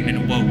awoken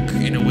and woke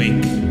and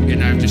awake,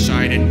 and I've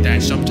decided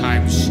that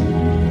sometimes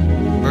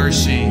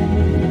mercy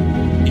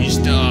is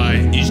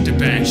the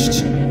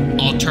best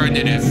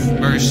alternative.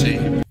 Mercy.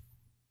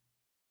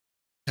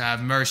 To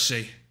have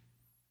mercy.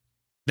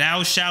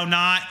 Thou shalt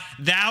not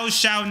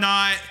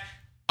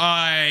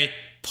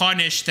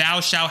punish,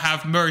 thou shalt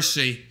have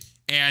mercy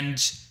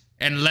and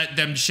let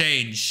them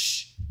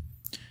change.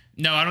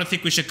 No, I don't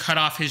think we should cut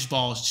off his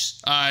balls.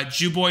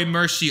 Jewboi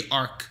mercy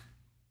arc.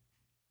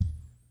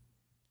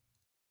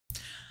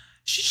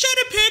 She should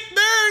have picked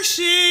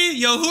mercy.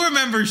 Yo, who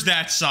remembers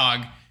that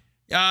song?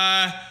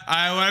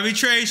 I want to be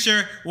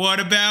Tracer. What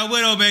about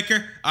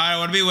Widowmaker? I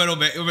want to be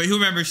Widowmaker. Who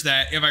remembers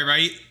that? Am I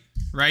right?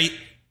 Right?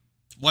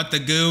 What the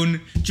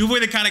goon? Jewboi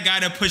the kind of guy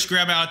to push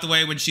grandma out the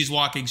way when she's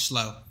walking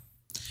slow.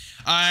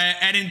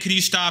 Eden, could you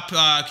stop?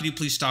 Could you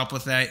please stop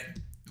with that?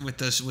 With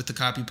the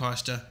copy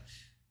pasta.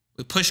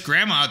 We push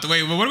grandma out the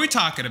way. Well, what are we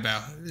talking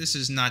about? This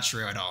is not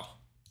true at all.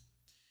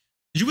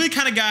 Jewboi the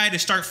kind of guy to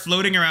start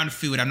floating around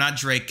food. I'm not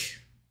Drake.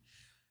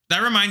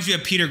 That reminds me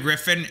of Peter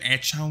Griffin.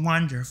 It's a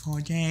wonderful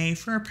day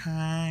for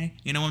pie.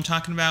 You know what I'm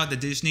talking about? The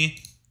Disney.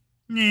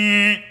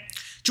 Nah.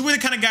 Jewboi the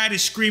kind of guy to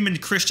scream in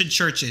Christian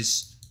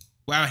churches.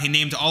 Wow, he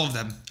named all of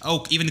them.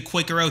 Oh, even the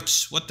Quaker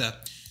Oats. What the?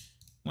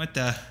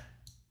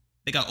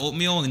 They got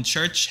oatmeal in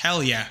church?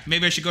 Hell yeah.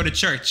 Maybe I should go to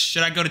church.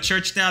 Should I go to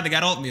church now? They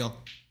got oatmeal.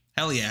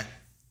 Hell yeah.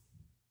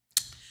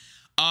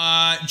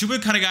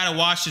 Jewboi kind of guy to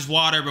wash his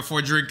water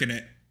before drinking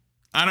it.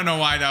 I don't know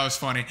why that was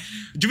funny.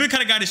 Jewboi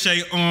kind of guy to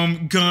say,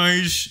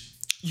 guys,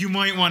 you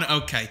might want to,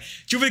 okay.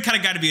 Jewboi kind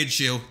of guy to be a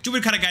Jew.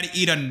 Jewboi kind of guy to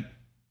eat on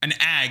An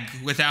egg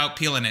without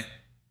peeling it.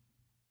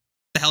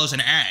 The hell is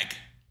an egg?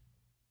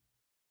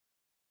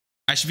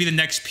 I should be the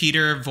next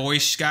Peter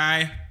voice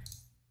guy.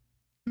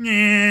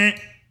 Nah.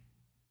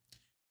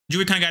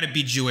 Jewboi kind of got to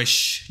be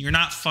Jewish. You're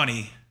not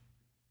funny.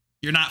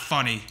 You're not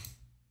funny.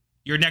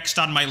 You're next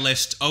on my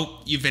list.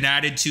 Oh, you've been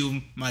added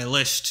to my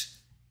list.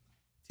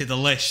 To the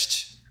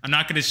list. I'm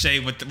not going to say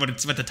what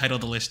the title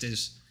of the list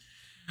is.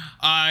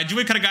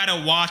 Jewboi kind of got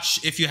to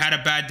watch if you had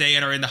a bad day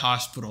and are in the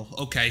hospital.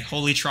 Okay,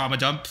 holy trauma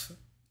dump.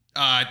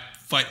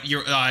 But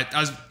you're,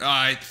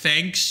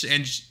 thanks,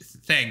 and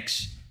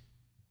thanks.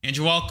 And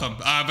you're welcome.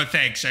 But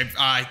thanks.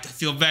 I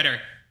feel better.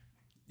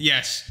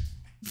 Yes.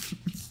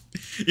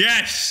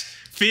 Yes.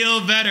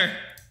 Feel better.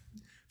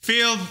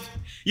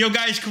 Yo,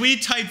 guys, can we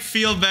type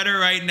feel better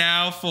right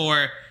now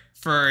for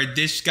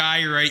this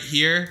guy right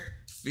here?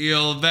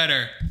 Feel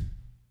better.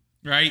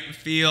 Right?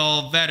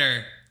 Feel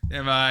better.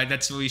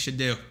 That's what we should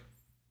do.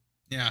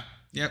 Yeah.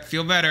 Yep.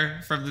 Feel better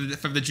from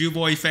the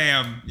Jewboi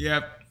fam.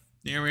 Yep.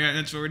 Here we are.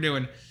 That's what we're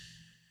doing.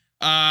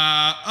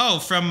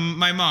 Oh, from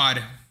my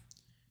mod.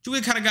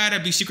 Jewboi kind of guy to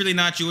be secretly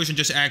not Jewish and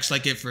just acts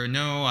like it for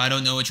no, I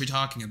don't know what you're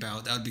talking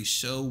about. That would be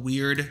so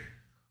weird.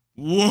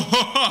 Whoa!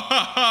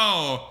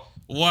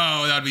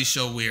 Whoa, that would be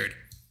so weird.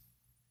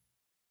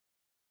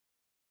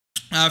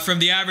 From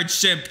the average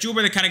simp,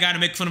 Jewboi the kind of guy to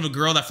make fun of a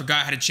girl that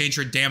forgot how to change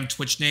her damn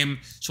Twitch name,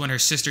 so when her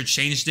sister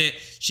changed it,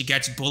 she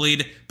gets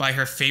bullied by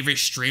her favorite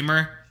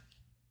streamer.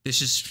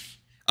 This is,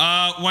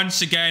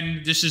 once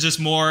again, this is just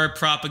more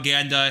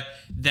propaganda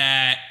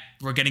that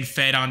we're getting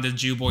fed on the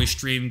Jewboi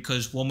stream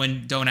because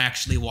women don't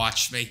actually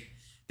watch me.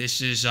 This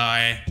is,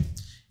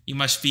 you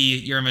must be,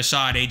 you're a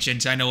Mossad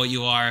agent. I know what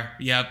you are.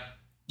 Yep.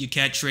 You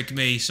can't trick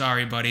me.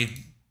 Sorry, buddy.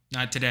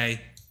 Not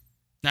today.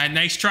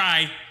 Nice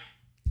try.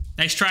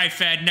 Nice try,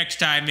 Fed.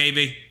 Next time,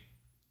 maybe.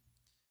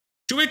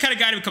 Jewboi kind of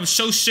guy to become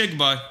so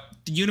Sigma,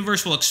 the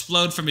universe will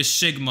explode from his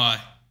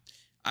Sigma.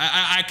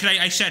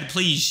 I said,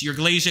 please, you're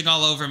glazing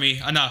all over me.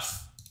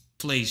 Enough.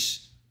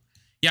 Please.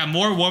 Yeah,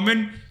 more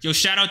woman. Yo,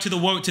 shout out to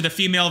the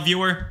female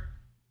viewer.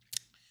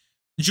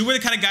 Jewboi the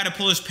kind of guy to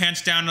pull his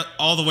pants down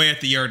all the way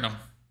at the urinal.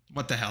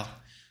 What the hell?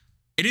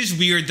 It is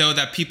weird, though,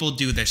 that people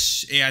do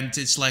this. And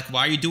it's like,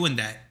 why are you doing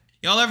that?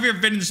 Y'all ever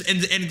been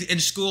in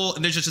school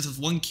and there's just this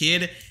one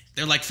kid,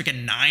 they're like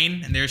freaking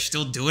 9 and they're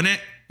still doing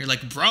it? You're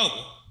like, bro,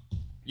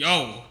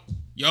 yo,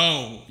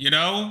 you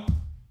know?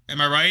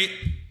 Am I right?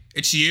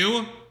 It's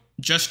you?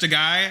 Just a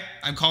guy?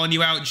 I'm calling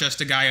you out,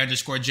 just a guy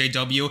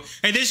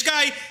 _JW. Hey, this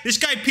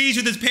guy pees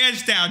with his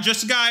pants down.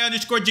 Just a guy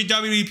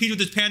 _JW, he pees with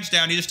his pants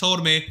down. He just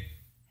told me.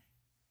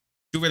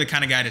 You were the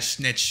kind of guy to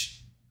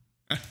snitch.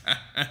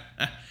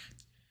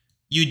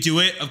 You do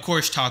it? Of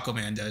course Taco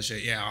Man does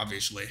it. Yeah,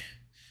 obviously.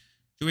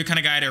 You were the kind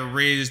of guy to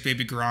raise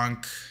baby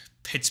Gronk.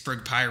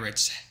 Pittsburgh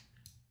Pirates.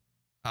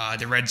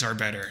 The Reds are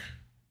better.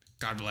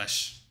 God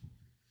bless.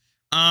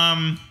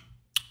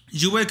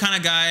 Jewboi the kind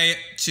of guy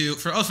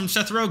from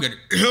Seth Rogen.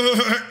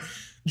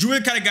 Jewboi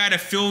the kind of guy to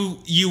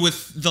fill you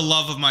with the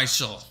love of my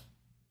soul.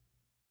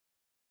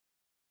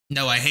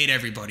 No, I hate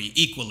everybody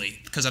equally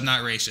because I'm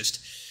not racist.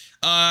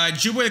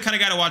 Jewboi the kind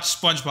of guy to watch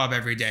SpongeBob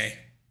every day.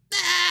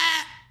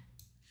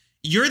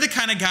 You're the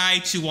kind of guy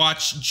to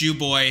watch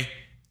Jewboi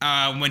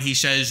when he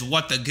says,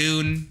 "What the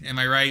goon?" Am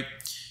I right?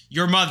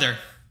 Your mother.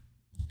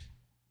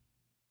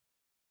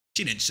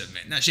 She didn't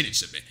submit. No, she didn't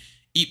submit.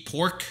 Eat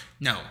pork?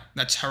 No,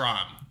 that's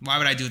haram. Why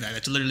would I do that?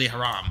 That's literally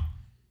haram.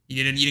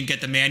 You didn't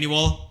get the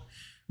manual?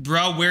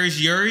 Bro,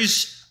 where's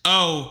yours?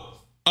 Oh,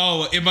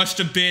 it must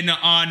have been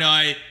on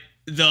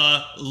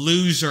the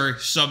loser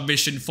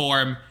submission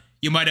form.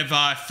 You might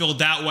have filled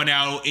that one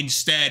out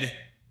instead,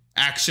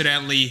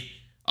 accidentally.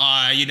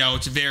 You know,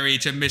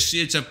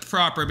 it's a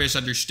proper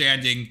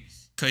misunderstanding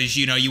because,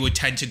 you know, you would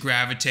tend to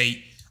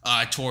gravitate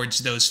towards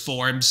those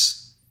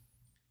forms.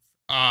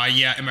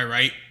 Yeah, am I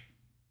right?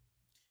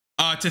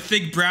 To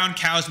think brown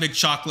cows make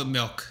chocolate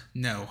milk.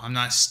 No, I'm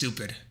not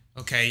stupid.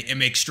 Okay, it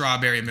makes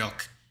strawberry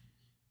milk.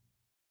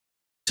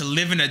 To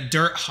live in a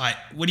dirt hut.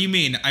 What do you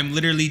mean?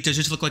 Does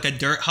this look like a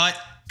dirt hut?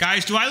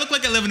 Guys, do I look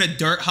like I live in a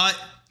dirt hut?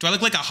 Do I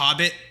look like a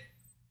hobbit?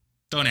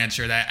 Don't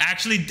answer that.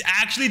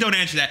 Actually don't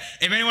answer that.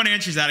 If anyone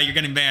answers that, you're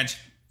getting banned.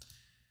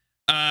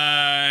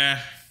 Yeah,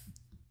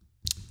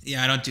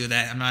 I don't do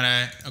that. I'm not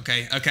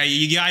okay,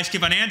 you guys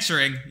keep on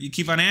answering. You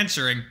keep on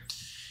answering.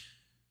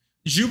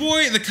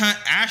 Jewboi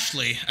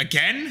Ashley,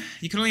 again?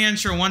 You can only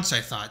answer once,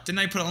 I thought. Didn't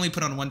I only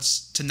put on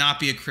once to not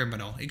be a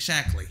criminal?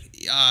 Exactly.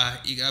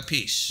 You got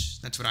peace.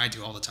 That's what I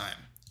do all the time.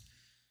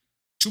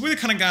 Jewboi the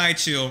kind of guy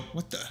to,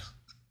 what the?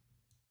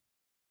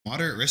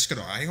 Moderate risk at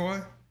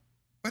Iowa?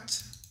 What?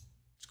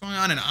 What's going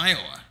on in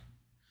Iowa?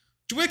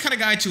 Jewboi the kind of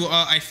guy to,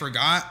 I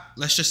forgot.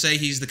 Let's just say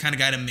he's the kind of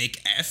guy to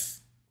make F.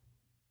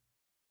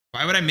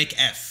 Why would I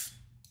make F?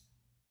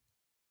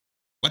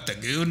 What the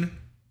goon?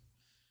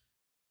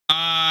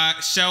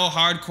 Sell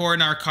hardcore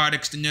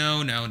narcotics.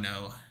 No.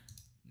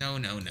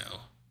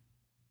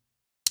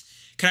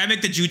 Can I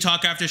make the Jew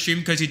talk after stream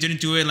because he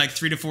didn't do it in like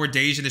 3 to 4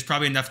 days and there's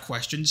probably enough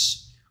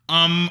questions?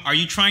 Are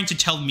you trying to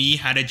tell me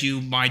how to do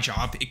my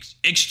job?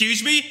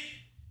 Excuse me?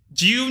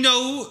 Do you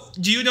know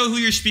who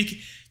you're speaking?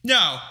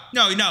 No.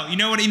 You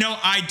know what?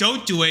 I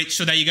don't do it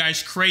so that you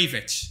guys crave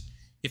it.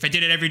 If I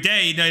did it every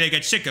day, then I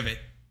get sick of it.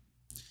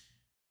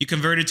 You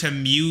converted to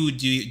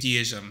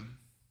deism.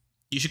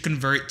 You should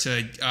convert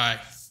to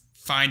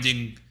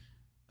finding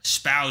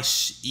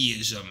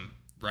spouse-ism,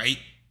 right?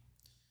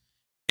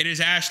 It is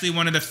Ashley,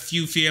 one of the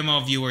few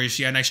female viewers.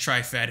 Yeah, nice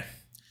try, Fed.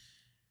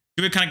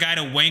 You're the kind of guy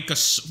to wank a...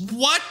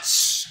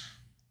 What?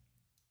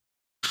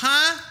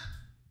 Huh? What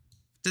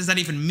does that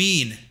even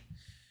mean?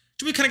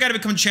 You're the kind of guy to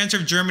become Chancellor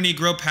of Germany,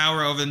 grow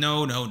power over...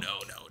 No.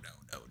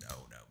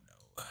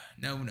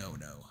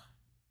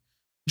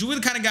 You're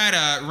the kind of guy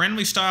to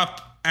randomly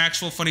stop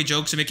actual funny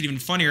jokes and make it even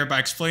funnier by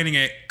explaining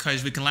it,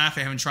 because we can laugh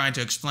at him trying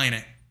to explain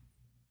it.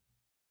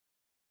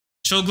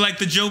 So, like,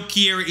 the joke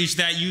here is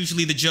that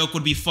usually the joke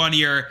would be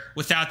funnier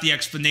without the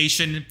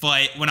explanation,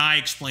 but when I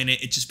explain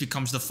it, it just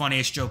becomes the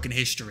funniest joke in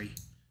history.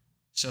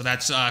 So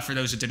that's, for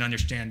those that didn't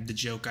understand the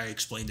joke, I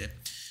explained it.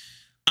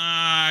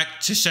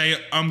 To say,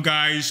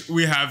 guys,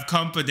 we have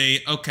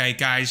company. Okay,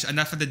 guys,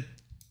 enough of the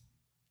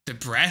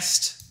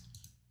breast?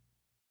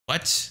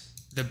 What?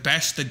 The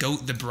best, the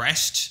goat, the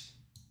breast?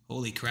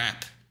 Holy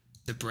crap.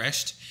 The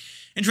breast?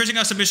 Interesting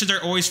how submissions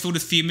are always filled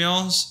with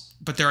females,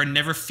 but there are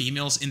never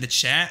females in the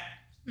chat?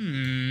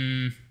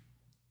 You're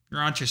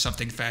onto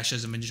something,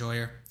 fascism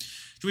enjoyer.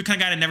 So we kind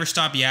of got to never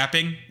stop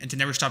yapping and to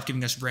never stop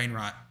giving us brain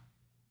rot.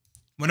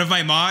 One of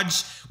my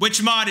mods.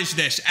 Which mod is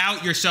this?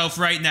 Out yourself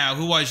right now.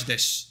 Who was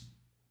this?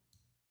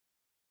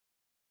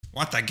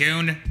 What the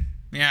goon?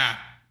 Yeah.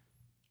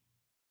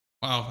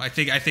 Well, I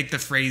think the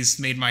phrase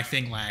made my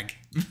thing lag.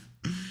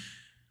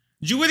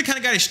 Jewboi the kind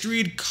of guy to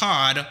street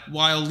COD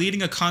while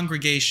leading a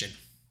congregation.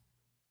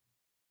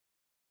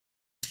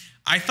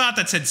 I thought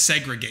that said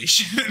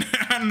segregation.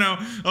 I don't know.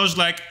 I was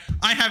like,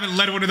 I haven't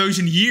led one of those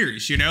in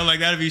years, you know?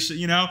 Like, that'd be,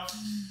 you know?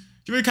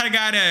 You're the kind of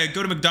guy to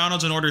go to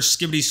McDonald's and order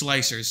skibbity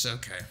slicers.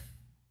 Okay.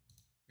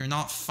 You're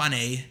not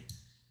funny.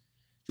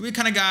 You're the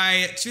kind of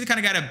guy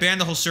to ban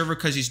the whole server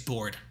because he's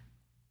bored.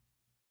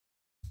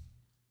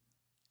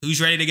 Who's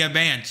ready to get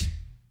banned?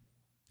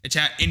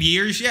 In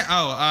years? Yeah.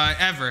 Oh,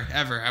 ever.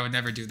 I would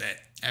never do that.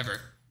 Ever.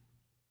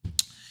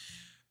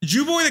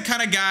 Jewboi the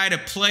kind of guy to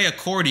play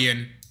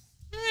accordion.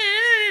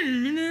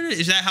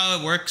 Is that how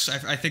it works?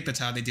 I think that's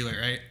how they do it,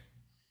 right?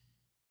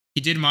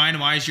 He did mine.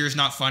 Why is yours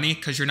not funny?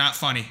 Because you're not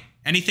funny.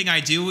 Anything I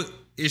do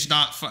is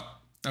not fun.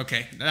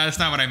 Okay, that's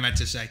not what I meant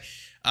to say.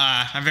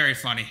 I'm very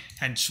funny,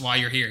 hence why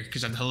you're here,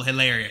 because I'm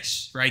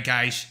hilarious. Right,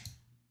 guys?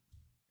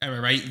 Am I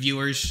right,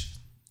 viewers?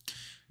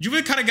 You're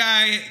the kind of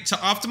guy to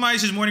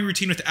optimize his morning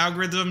routine with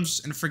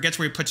algorithms and forgets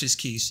where he puts his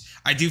keys.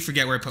 I do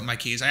forget where I put my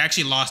keys. I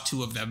actually lost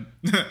 2 of them.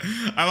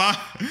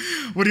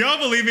 Would y'all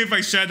believe me if I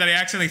said that I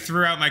accidentally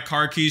threw out my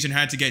car keys and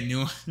had to get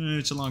new?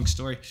 It's a long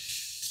story.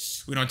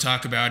 We don't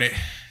talk about it.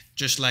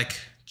 Just like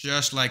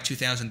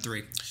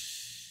 2003.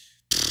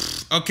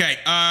 Okay,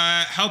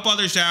 help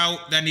others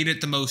out that need it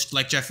the most,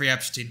 like Jeffrey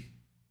Epstein.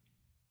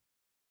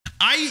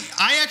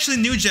 I actually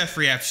knew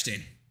Jeffrey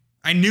Epstein.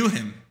 I knew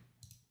him.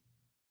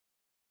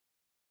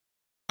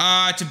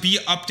 To be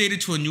updated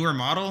to a newer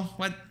model?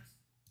 What?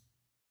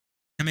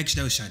 That makes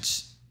no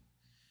sense.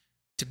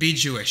 To be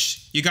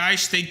Jewish. You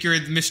guys think you're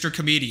Mr.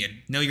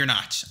 Comedian. No, you're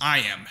not. I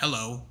am.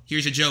 Hello.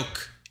 Here's a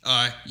joke.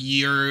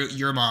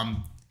 Your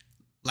mom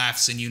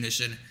laughs in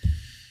unison.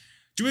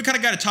 Do we kind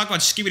of got to talk about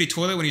Skibidi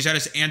Toilet when he's at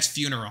his aunt's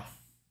funeral?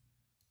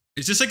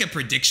 Is this like a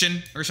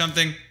prediction or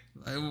something?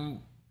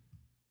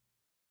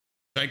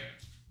 Like...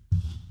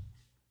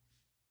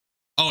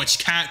 Oh, it's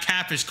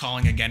Cap is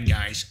calling again,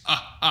 guys.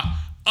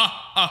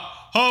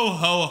 Ho,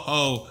 ho,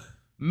 ho.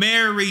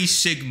 Merry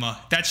Sigma.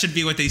 That should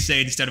be what they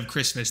say instead of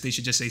Christmas. They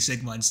should just say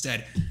Sigma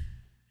instead.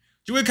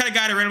 You're the kind of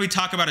guy to randomly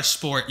talk about a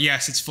sport.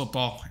 Yes, it's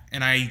football.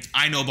 And I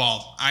know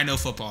ball. I know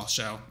football.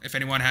 So if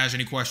anyone has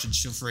any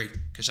questions, feel free.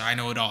 Because I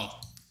know it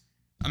all.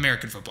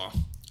 American football.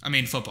 I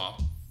mean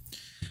football.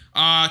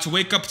 To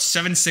wake up at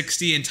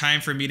 7:60 in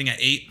time for a meeting at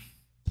 8.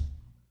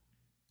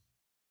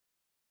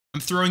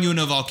 I'm throwing you in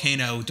a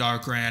volcano,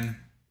 Dark Ran.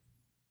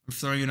 I'm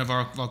throwing you in a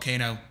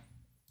volcano.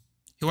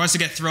 Who wants to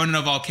get thrown in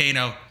a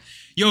volcano?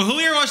 Yo, who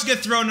here wants to get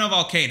thrown in a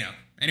volcano?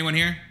 Anyone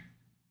here?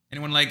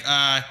 Anyone like,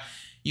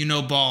 you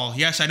know ball?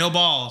 Yes, I know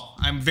ball.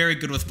 I'm very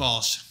good with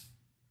balls.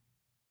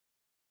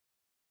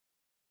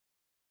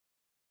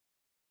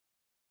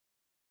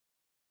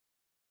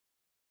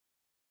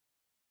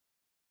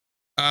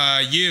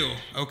 You.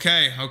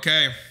 Okay.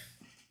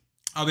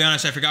 I'll be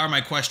honest, I forgot where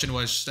my question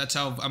was. That's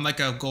how, I'm like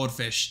a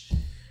goldfish.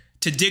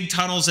 To dig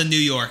tunnels in New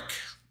York.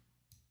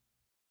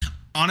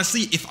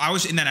 Honestly, if I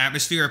was in that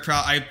atmosphere,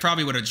 I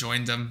probably would have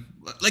joined them.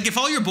 Like, if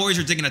all your boys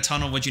are digging a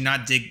tunnel, would you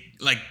not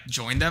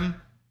join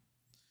them?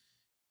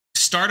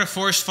 Start a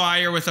forest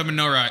fire with a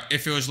menorah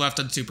if it was left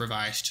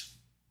unsupervised.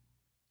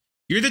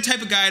 You're the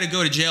type of guy to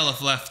go to jail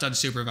if left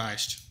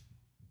unsupervised.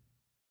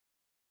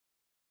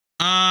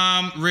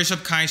 Riz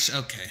up Kais.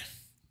 Okay.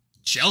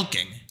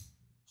 Jelking.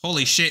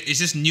 Holy shit, is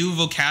this new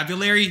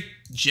vocabulary?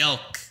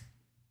 Jelk.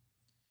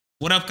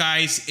 What up,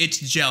 guys? It's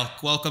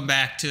Jelk. Welcome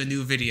back to a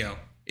new video.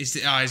 Is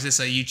this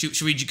a YouTube?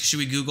 Should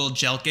we Google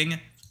jelking?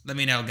 Let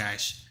me know,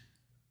 guys.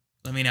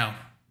 Let me know.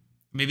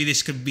 Maybe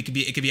this could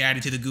be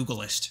added to the Google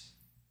list.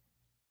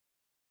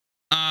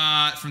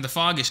 From the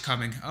fog is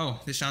coming. Oh,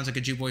 this sounds like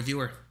a Jewboi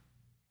viewer.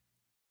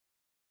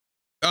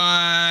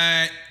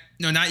 No,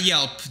 not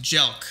Yelp.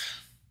 Jelk.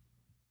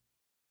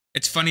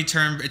 It's funny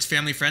term. It's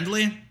family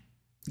friendly.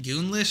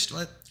 Goon list.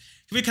 What?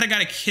 We could have got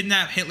to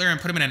kidnap Hitler and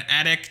put him in an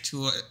attic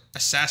to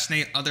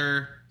assassinate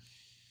other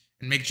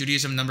and make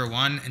Judaism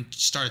 #1 and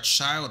start a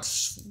child.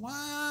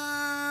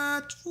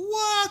 What?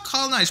 What?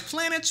 Colonize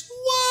planets?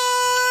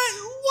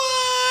 What?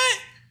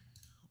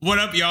 What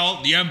up,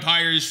 y'all? The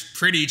Empire's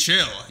pretty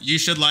chill. You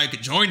should,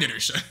 like, join it or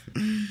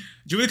something.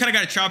 Jewboi kind of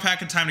got a trial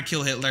pack in time to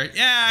kill Hitler.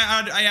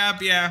 Yeah.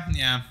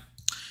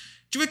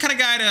 Jewboi kind of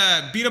got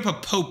to beat up a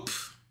pope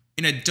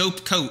in a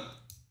dope coat.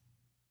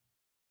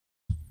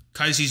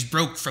 Cause he's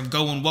broke from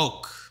going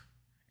woke.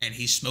 And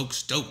he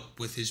smokes dope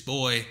with his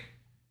boy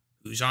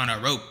who's on a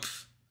rope.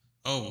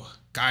 Oh,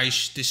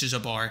 guys, this is a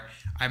bar.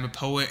 I'm a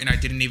poet and I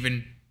didn't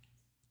even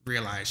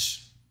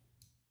realize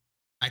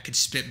I could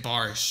spit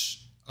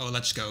bars. Oh,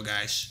 let's go,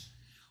 guys.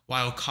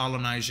 While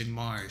colonizing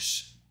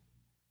Mars.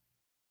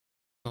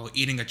 Oh,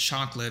 eating a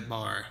chocolate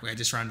bar. Wait, I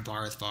just rhymed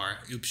bar with bar.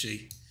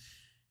 Oopsie.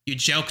 You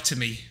joke to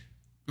me.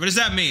 What does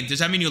that mean? Does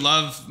that mean you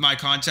love my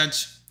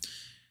content?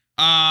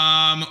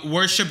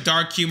 Worship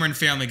dark humor and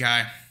Family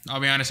Guy. I'll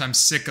be honest, I'm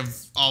sick of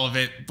all of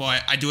it,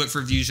 but I do it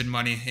for views and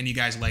money, and you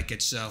guys like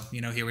it, so,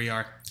 you know, here we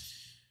are.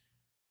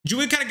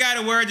 Jewboi kind of guy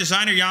to wear a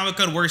designer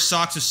yarmulke and wear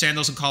socks with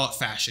sandals and call it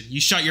fashion. You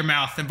shut your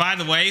mouth. And by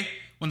the way,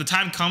 when the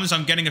time comes,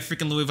 I'm getting a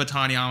freaking Louis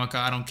Vuitton yarmulke.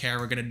 I don't care.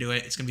 We're going to do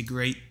it. It's going to be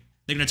great.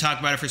 They're going to talk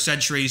about it for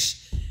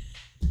centuries.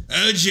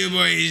 Oh,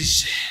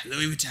 Jewbois.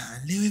 Louis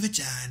Vuitton. Louis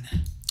Vuitton.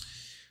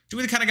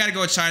 Jewboi the kind of guy to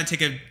go outside and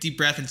take a deep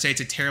breath and say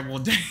it's a terrible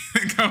day.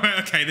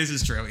 Okay, this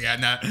is true. Yeah,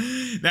 no,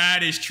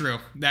 that is true.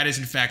 That is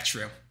in fact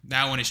true.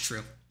 That one is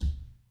true.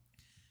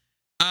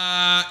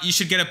 You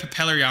should get a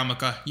propeller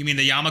yarmulke. You mean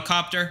the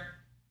yarmulcopter?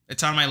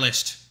 It's on my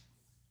list.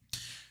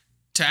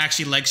 To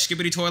actually like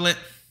Skibbity Toilet.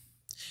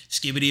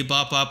 Skibbity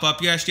bop bop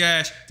bop. Yes,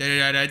 yes. Da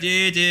da da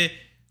da da.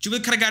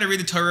 Jewboi kind of got to read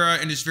the Torah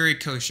and it's very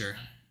kosher.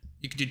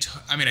 You could do.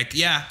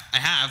 Yeah, I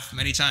have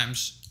many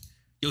times.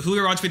 Yo,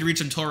 who wants me to read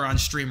some Torah on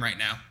stream right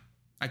now?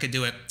 I could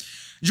do it.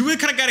 Jewboi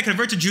kind of got to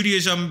convert to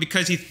Judaism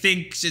because he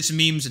thinks it's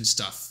memes and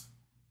stuff.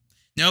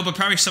 No, but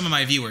probably some of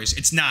my viewers.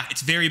 It's not.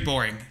 It's very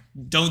boring.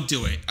 Don't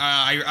do it.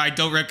 I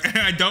don't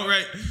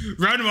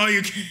run while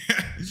you can.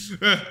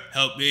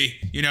 Help me.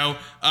 You know.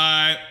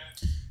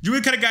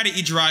 Jewboi kind of got to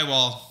eat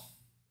drywall.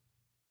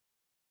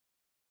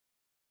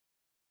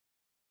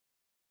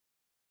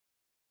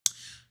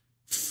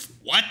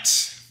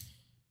 What?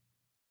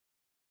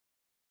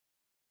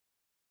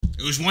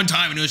 It was one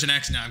time and it was an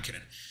accident. No, I'm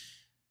kidding.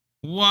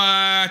 What?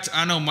 I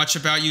don't know much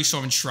about you, so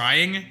I'm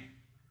trying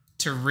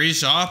to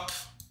riz up.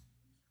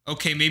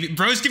 Okay, maybe.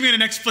 Bro's giving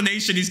an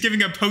explanation. He's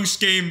giving a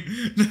post-game.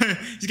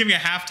 He's giving a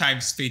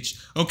halftime speech.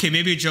 Okay,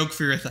 maybe a joke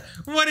for your thought.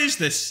 What is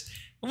this?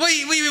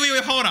 Wait.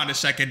 Hold on a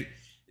second.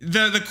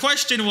 The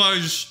question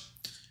was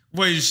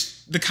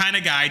the kind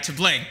of guy to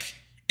blink.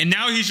 And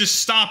now he's just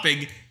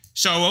stopping.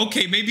 So,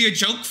 okay, maybe a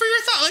joke for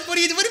your thought? Like, what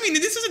do you mean?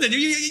 This isn't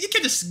you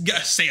can't just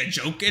say a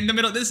joke in the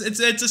middle of this. It's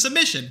a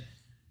submission.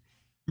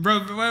 Bro,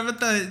 what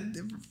this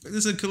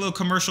is a cool little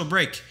commercial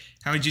break.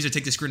 How many G's it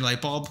take to screw in a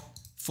light bulb?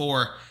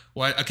 4.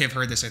 What? Okay, I've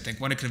heard this, I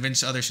think. 1, to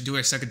convince others to do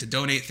it. 2, to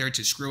donate. 3,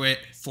 to screw it.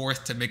 4,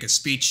 to make a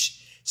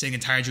speech saying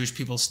entire Jewish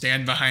people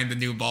stand behind the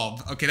new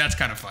bulb. Okay, that's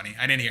kind of funny.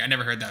 I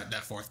never heard that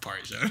 4th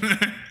part. So.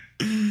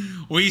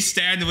 We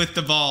stand with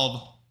the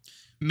bulb.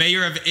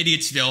 Mayor of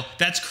Idiotsville.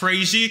 That's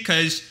crazy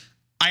because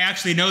I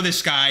actually know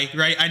this guy,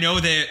 right? I know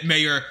the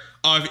mayor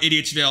of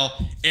Idiotsville,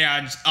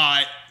 and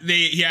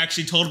he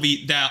actually told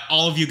me that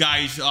all of you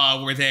guys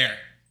were there,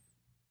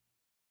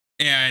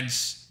 and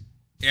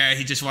yeah,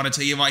 he just wanted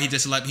to. He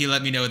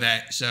let me know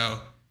that. So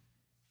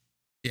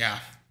yeah,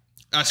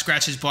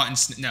 scratch his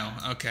buttons. No,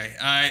 okay.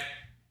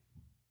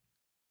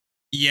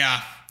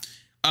 Yeah.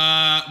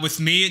 With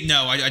me,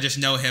 no, I just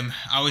know him.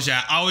 I was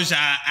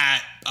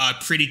at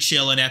Pretty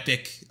Chill and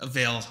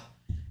Epicville.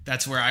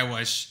 That's where I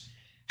was.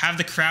 Have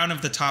the crown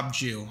of the top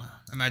Jew.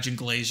 Imagine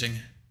glazing.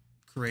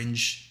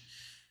 Cringe.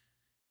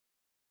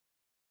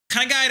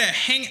 Kind of guy to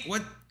hang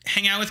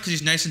out with because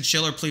he's nice and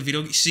chill or play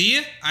video games.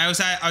 See?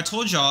 I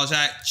told y'all I was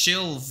at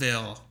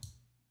Chillville.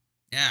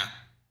 Yeah.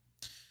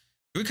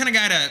 You're the kind of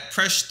guy to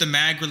press the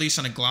mag release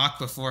on a Glock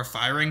before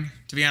firing.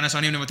 To be honest, I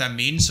don't even know what that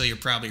means, so you're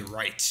probably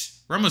right.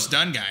 We're almost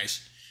done,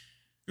 guys.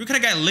 You're the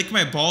kind of guy to lick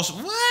my balls.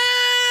 What?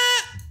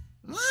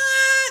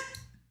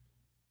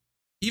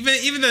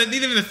 Even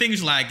the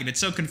thing's lagging.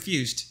 It's so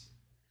confused.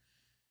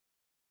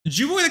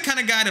 Jewboi the kind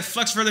of guy to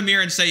flex for the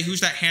mirror and say,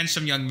 who's that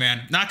handsome young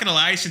man? Not gonna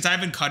lie, since I've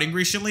been cutting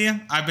recently,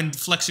 I've been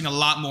flexing a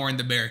lot more in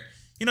the mirror.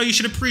 You know, you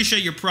should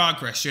appreciate your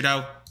progress, you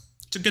know?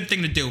 It's a good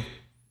thing to do.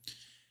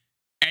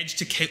 Edge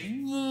to K.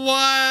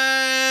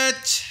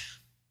 What?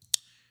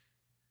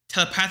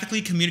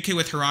 telepathically communicate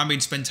with Harambe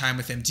and spend time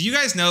with him. Do you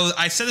guys know,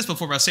 I said this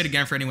before, but I'll say it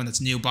again for anyone that's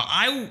new, but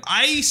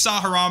I saw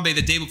Harambe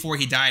the day before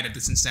he died at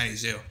the Cincinnati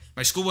Zoo.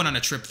 My school went on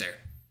a trip there.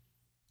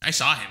 I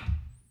saw him.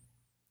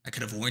 I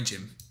could have warned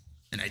him,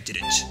 and I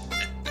didn't.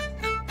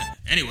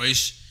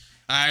 Anyways,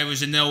 I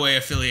was in no way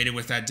affiliated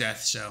with that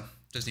death, so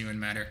it doesn't even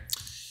matter.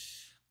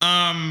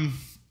 No,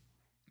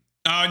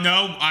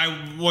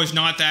 I was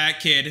not that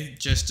kid.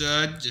 Just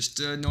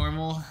a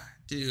normal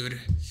dude.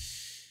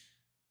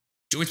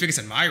 Joey's biggest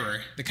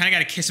admirer. The kind of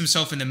guy to kiss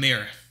himself in the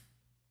mirror.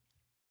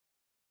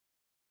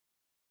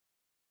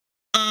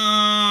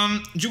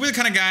 Joey the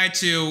kind of guy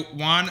to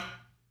want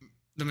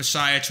the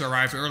Messiah to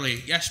arrive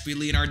early. Yes,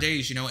 speedily in our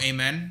days, you know,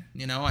 amen.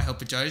 You know, I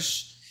hope it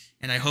does.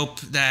 And I hope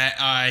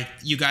that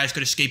you guys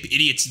could escape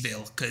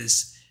Idiotsville,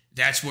 because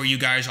that's where you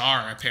guys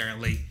are,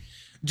 apparently.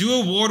 Do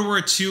a World War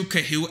II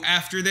Kahoot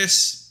after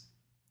this?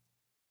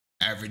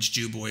 Average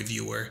Jewboi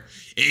viewer.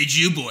 Hey,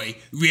 Jewboi,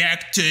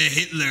 react to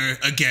Hitler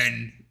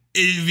again.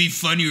 It'll be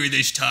funnier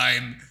this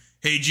time.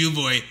 Hey,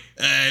 Jewboi,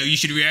 you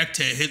should react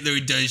to Hitler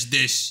does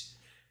this.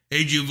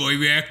 Hey, Jewboi,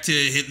 react to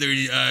Hitler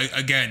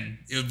again.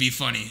 It'll be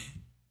funny.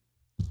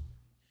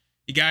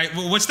 You guys,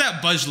 what's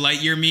that Buzz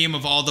Lightyear meme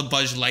of all the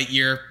Buzz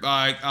Lightyear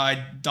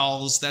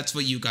dolls? That's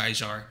what you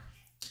guys are.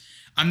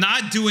 I'm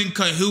not doing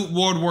Kahoot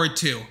World War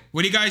II.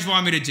 What do you guys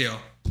want me to do?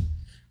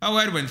 Oh,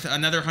 Edwin,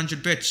 another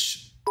 100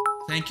 bits.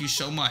 Thank you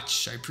so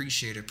much. I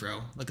appreciate it,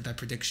 bro. Look at that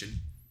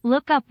prediction.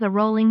 Look up the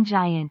rolling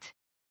giant.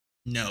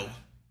 No.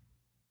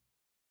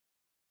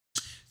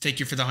 Thank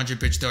you for the 100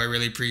 bits, though. I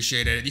really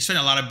appreciate it. You spent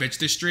a lot of bits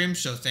this stream,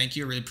 so thank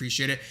you. I really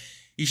appreciate it.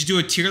 You should do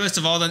a tier list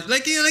of all the...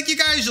 Like you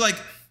guys,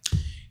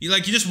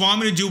 you just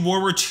want me to do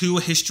World War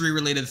II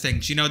history-related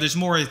things. You know, there's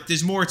more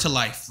to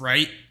life,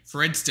 right?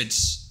 For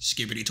instance,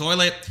 Skibbity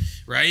Toilet,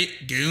 right?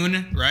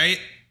 Goon, right?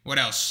 What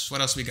else?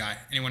 What else we got?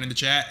 Anyone in the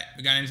chat?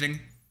 We got anything?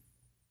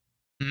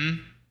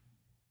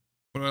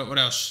 What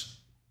else?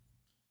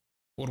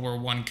 World War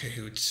I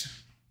Kahoots.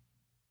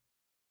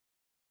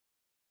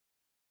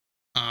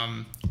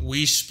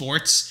 Wii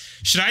Sports.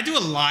 Should I do a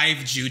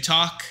live Jew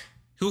Talk?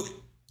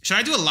 Should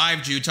I do a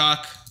live Jew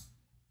Talk?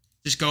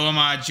 Just go on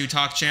my Jew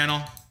Talk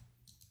channel.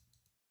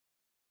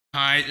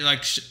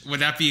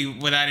 Would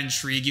that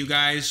intrigue you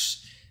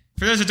guys?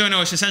 For those that don't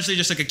know, it's essentially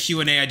just like a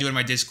Q&A I do in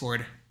my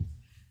Discord.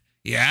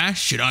 Yeah,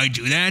 should I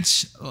do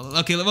that?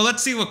 Okay, well,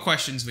 let's see what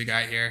questions we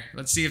got here.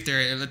 Let's see if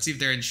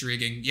they're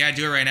intriguing. Yeah,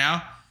 do it right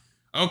now.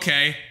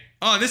 Okay.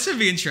 Oh, this would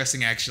be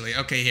interesting, actually.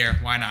 Okay, here.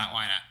 Why not?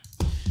 Why not?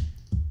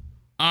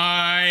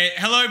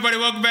 Hello, everybody.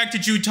 Welcome back to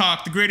Jew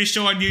Talk, the greatest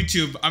show on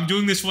YouTube. I'm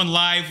doing this one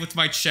live with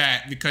my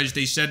chat because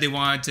they said they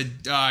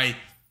wanted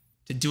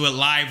to do it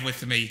live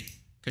with me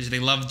because they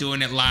love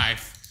doing it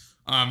live.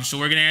 So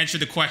we're gonna answer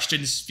the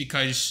questions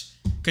because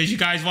you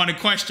guys wanted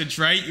questions,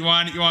 right? You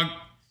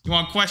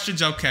want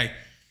questions? Okay.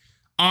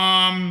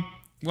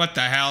 What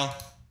the hell?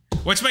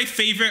 What's my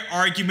favorite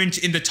argument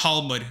in the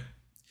Talmud?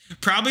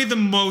 Probably the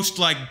most,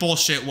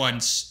 bullshit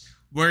ones.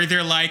 Where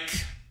they're like,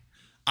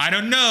 I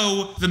don't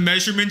know, the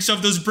measurements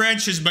of those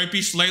branches might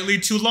be slightly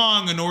too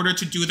long in order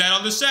to do that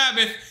on the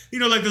Sabbath. You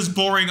know, those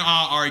boring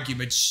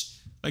arguments.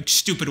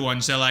 Stupid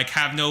ones that,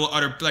 have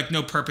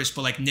no purpose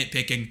but,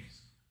 nitpicking.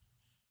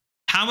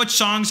 How much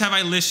songs have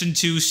I listened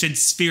to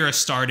since Sphera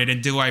started,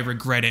 and do I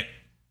regret it?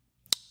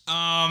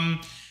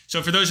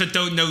 So for those that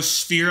don't know,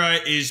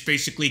 Sphera is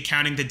basically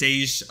counting the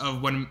days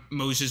of when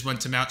Moses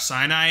went to Mount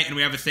Sinai, and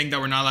we have a thing that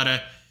we're not allowed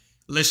to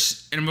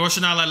listen, and we're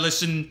also not allowed to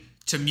listen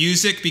to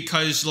music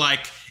because,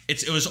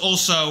 it was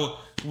also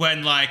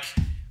when, Rabbi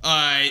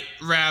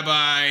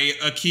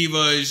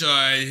Akiva's,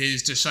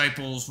 his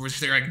disciples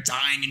they're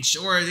dying and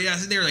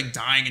they're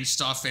dying and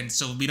stuff, and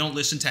so we don't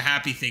listen to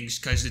happy things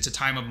because it's a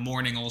time of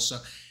mourning also.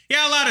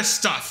 Yeah, a lot of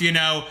stuff, you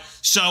know.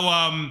 So,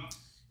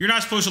 you're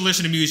not supposed to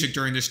listen to music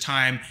during this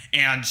time,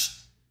 and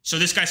so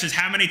this guy says,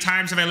 how many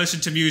times have I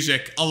listened to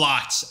music? A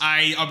lot.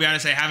 I'll be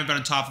honest, I haven't been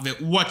on top of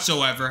it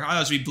whatsoever. I'll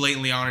just be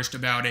blatantly honest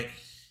about it.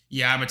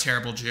 Yeah, I'm a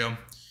terrible Jew.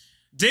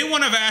 Day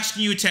one of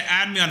asking you to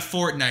add me on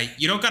Fortnite.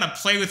 You don't gotta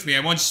play with me.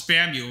 I won't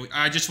spam you.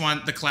 I just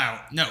want the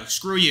clout. No,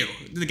 screw you.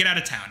 Get out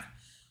of town.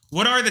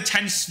 What are the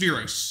 10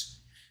 spheros?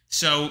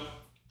 So,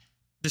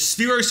 the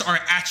spheros are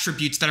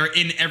attributes that are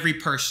in every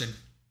person.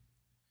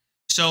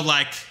 So,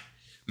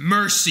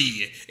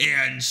 mercy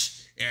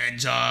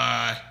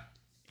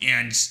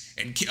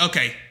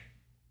okay.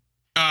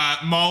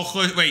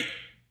 Malchus, wait.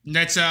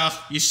 Netzach,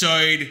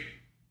 Yesod,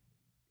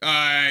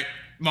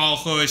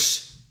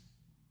 Malchus.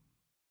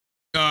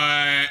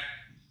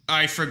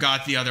 I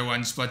forgot the other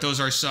ones, but those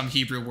are some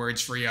Hebrew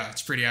words for you.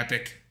 It's pretty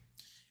epic.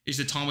 Is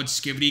the Talmud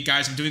Skibbity?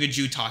 Guys, I'm doing a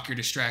Jew Talk. You're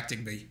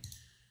distracting me.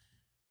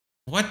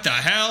 What the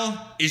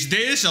hell? Is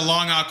this a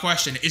long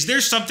question? Is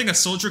there something a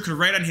soldier could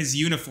write on his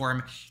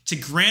uniform to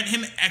grant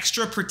him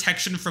extra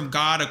protection from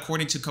God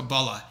according to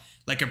Kabbalah?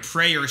 Like a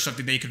prayer or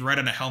something that you could write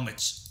on a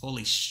helmet.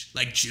 Holy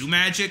Jew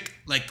magic?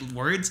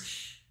 Words?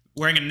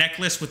 Wearing a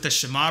necklace with the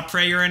Shema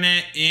prayer in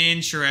it?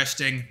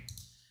 Interesting.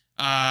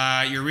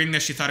 You're reading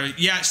this, you thought it was...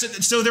 Yeah,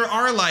 so there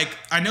are,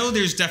 I know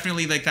there's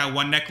definitely, that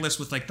one necklace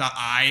with, the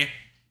eye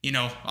You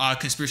know,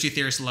 conspiracy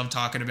theorists love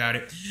talking about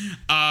it.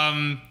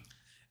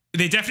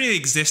 They definitely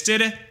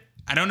existed.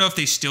 I don't know if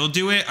they still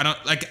do it. I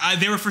don't like.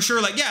 They were for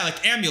sure like, yeah,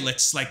 like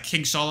amulets. Like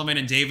King Solomon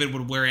and David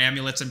would wear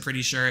amulets. I'm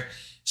pretty sure.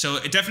 So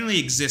it definitely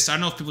exists. I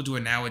don't know if people do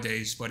it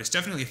nowadays, but it's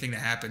definitely a thing that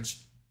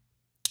happens.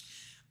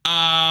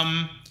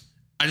 I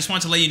just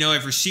want to let you know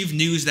I've received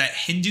news that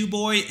Hindu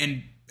Boy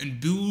and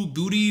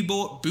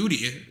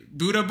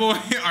Buddha Boy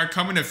are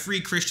coming to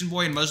free Christian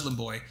Boy and Muslim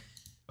Boy.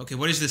 Okay,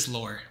 what is this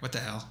lore? What the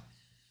hell?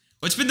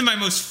 What's been my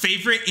most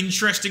favorite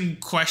interesting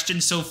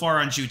question so far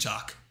on Jew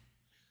Talk?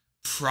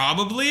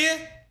 Probably.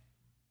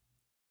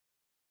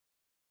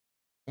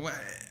 What?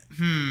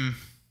 To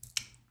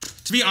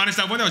be honest,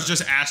 that one that was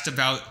just asked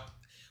about.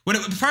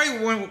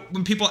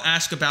 When people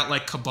ask about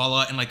like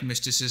Kabbalah and like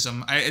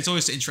mysticism, it's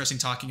always interesting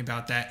talking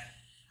about that.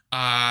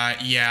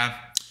 Yeah.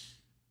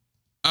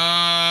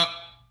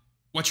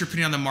 What's your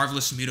opinion on the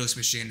Marvelous Midos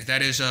Machine?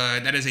 That is a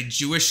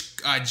Jewish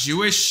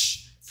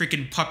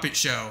freaking puppet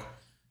show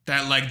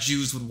that like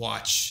Jews would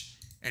watch,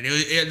 and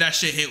that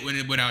shit hit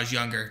when I was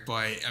younger.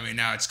 But I mean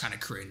now it's kind of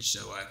cringe. So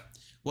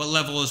what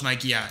level is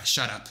Mike? Yeah,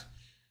 shut up.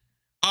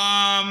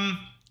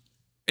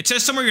 It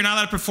says somewhere you're not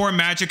allowed to perform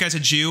magic as a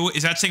Jew.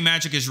 Is that saying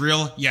magic is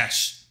real?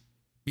 Yes.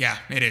 Yeah,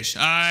 it is.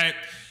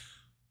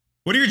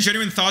 What are your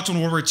genuine thoughts on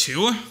World War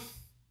II?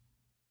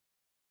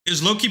 It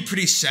was low-key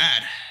pretty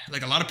sad.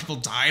 Like, a lot of people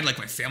died. Like,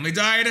 my family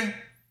died.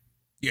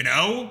 You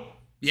know?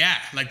 Yeah,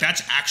 like,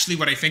 that's actually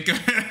what I think of.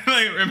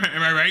 Like,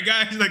 am I right,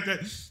 guys? Like,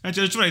 that's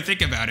just what I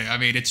think about it. I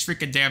mean, it's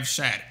freaking damn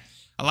sad.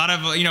 A lot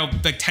of, you know,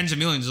 like, tens of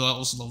millions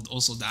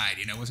also died.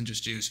 You know, it wasn't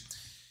just Jews.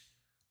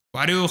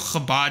 Why do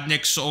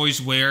Chabadniks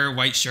always wear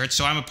white shirts?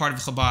 So I'm a part of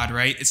Chabad,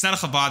 right? It's not a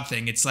Chabad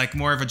thing. It's like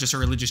more of just a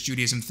religious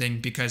Judaism thing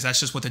because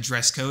that's just what the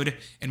dress code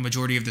in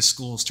majority of the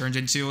schools turns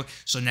into.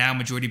 So now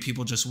majority of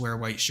people just wear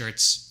white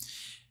shirts.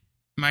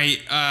 Can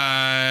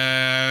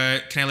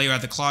I lay you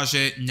out the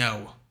closet?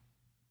 No.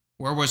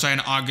 Where was I on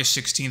August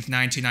 16th,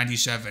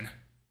 1997?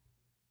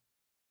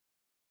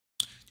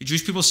 Do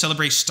Jewish people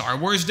celebrate Star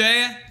Wars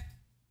Day?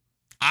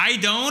 I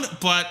don't,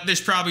 but there's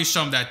probably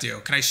some that do.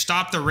 Can I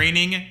stop the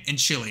raining in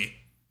Chile?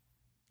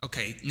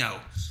 Okay,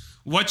 no.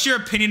 What's your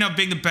opinion of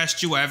being the best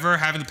Jew ever,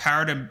 having the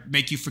power to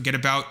make you forget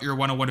about your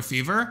 101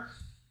 fever?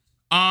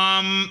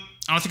 I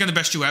don't think I'm the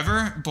best Jew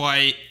ever,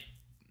 but,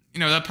 you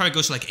know, that probably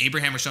goes to, like,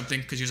 Abraham or something,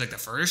 because he was, like, the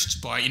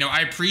first. But, you know, I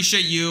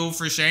appreciate you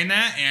for saying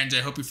that, and I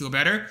hope you feel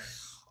better.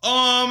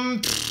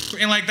 And,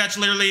 like,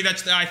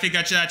 I think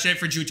that's it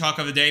for Jew Talk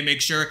of the day.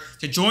 Make sure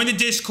to join the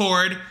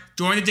Discord.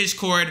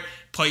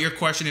 Put your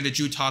question in the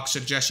Jew Talk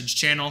suggestions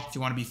channel if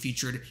you want to be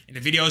featured in the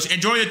videos.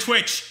 And join the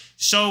Twitch.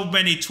 So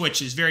many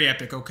Twitches. Very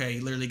epic. Okay,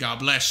 literally, God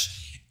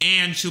bless.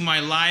 And to my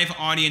live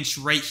audience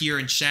right here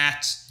in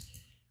chat,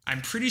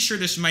 I'm pretty sure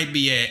this might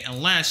be it.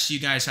 Unless you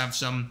guys have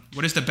some...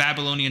 What is the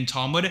Babylonian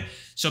Talmud?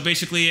 So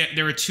basically,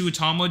 there were two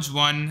Talmuds.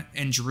 One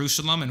in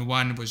Jerusalem and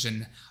one was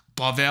in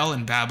Bavel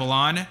in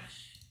Babylon.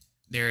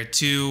 There are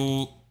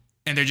two...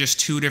 And they're just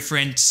two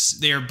different.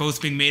 They are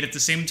both being made at the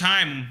same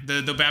time.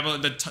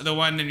 The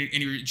one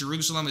in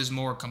Jerusalem is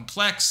more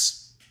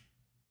complex,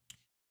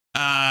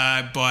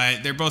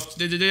 but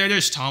they're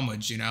just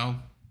Talmuds, you know.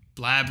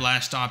 Blah blah.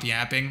 Stop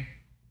yapping.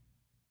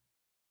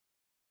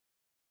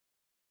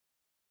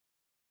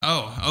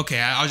 Oh, okay.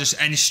 I'll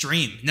just end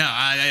stream. No,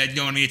 I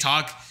don't want me to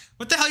talk.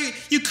 What the hell?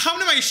 You come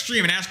to my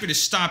stream and ask me to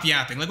stop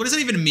yapping. Like, what does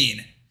that even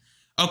mean?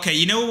 Okay,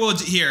 you know what we'll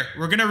do here?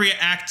 We're gonna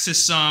react to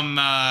some.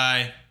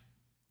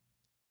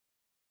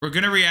 We're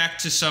going to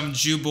react to some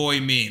Jewboi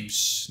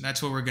memes.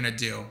 That's what we're going to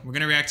do. We're going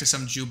to react to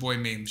some Jewboi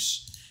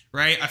memes,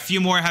 right? A few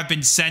more have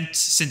been sent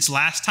since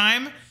last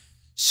time.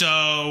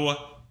 So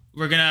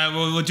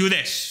we'll do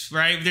this,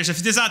 right?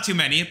 There's not too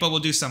many, but we'll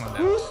do some of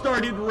them. Who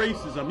started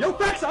racism? Yo,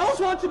 facts, I always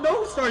want to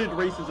know who started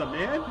racism,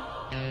 man.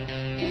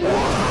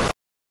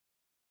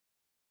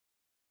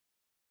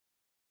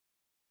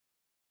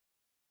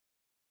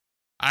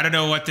 I don't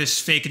know what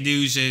this fake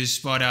news is,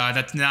 but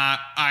that's not.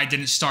 I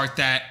didn't start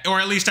that,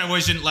 or at least I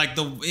wasn't like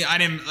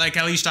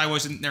at least I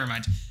wasn't. Never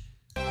mind.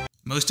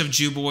 Most of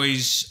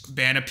Jewboi's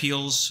ban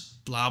appeals,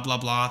 blah blah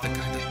blah. The guy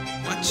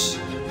that,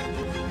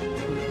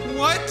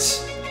 what?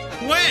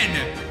 When?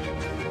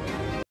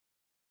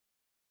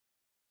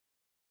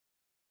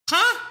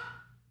 Huh?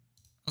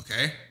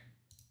 Okay.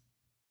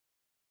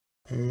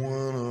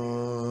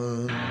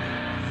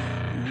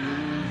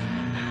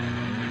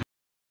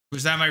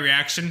 Was that my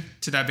reaction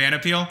to that ban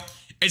appeal?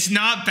 It's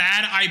not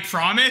bad, I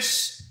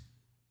promise.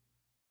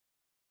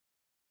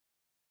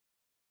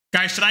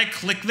 Guys, should I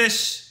click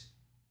this?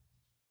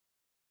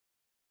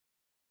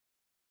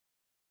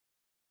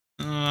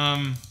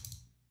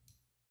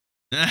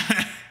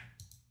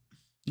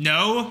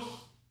 No.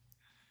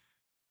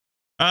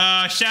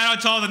 Shout out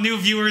to all the new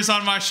viewers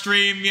on my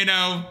stream, you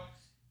know.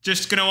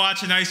 Just gonna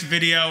watch a nice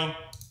video.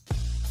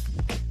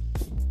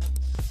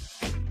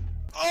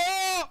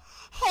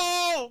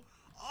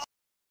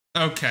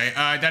 Okay,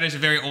 that is a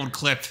very old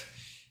clip,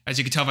 as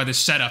you can tell by the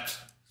setup.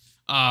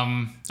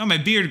 Oh, my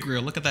beard grew.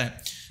 Look at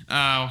that.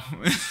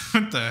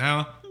 What the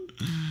hell?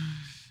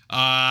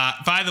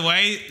 By the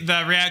way,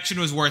 the reaction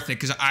was worth it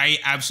because I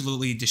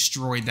absolutely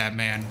destroyed that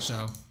man.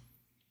 So,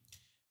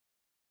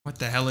 what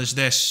the hell is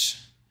this?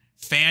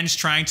 Fans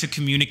trying to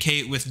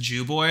communicate with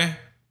Jewboi.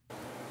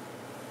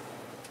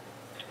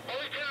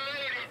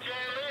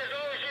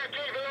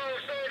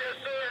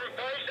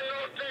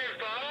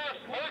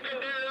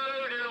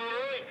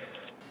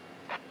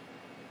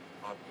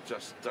 I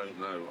just don't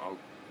know.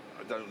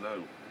 I don't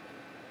know.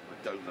 I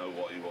don't know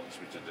what he wants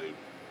me to do.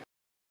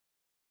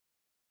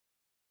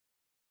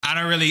 I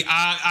don't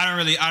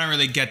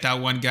really get that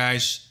one,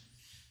 guys.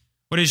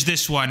 What is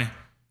this one?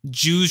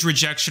 Jews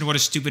rejection. What a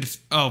stupid.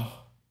 Oh,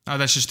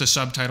 that's just the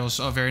subtitles.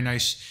 Oh, very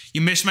nice.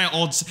 You missed my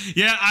old.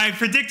 Yeah, I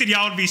predicted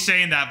y'all would be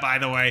saying that. By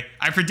the way,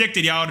 I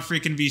predicted y'all would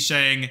freaking be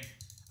saying,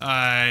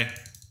 that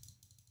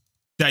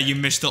you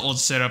missed the old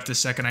setup the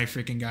second I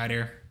freaking got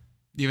here,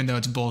 even though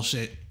it's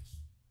bullshit.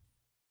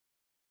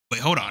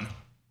 Wait, hold on.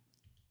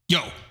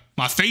 Yo,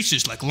 my face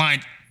is like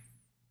lined.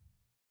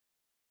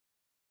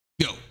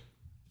 Yo.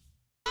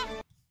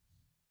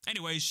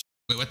 Anyways,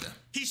 wait, what the?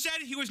 He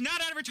said he was not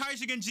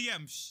advertising in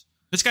GMs.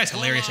 This guy's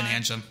hilarious and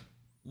handsome.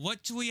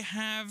 What do we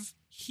have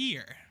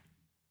here?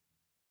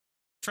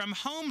 From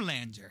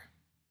Homelander.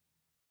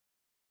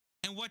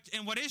 And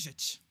what is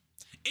it?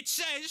 It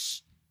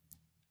says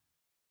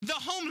the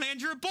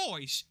Homelander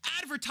boys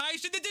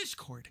advertised in the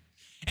Discord.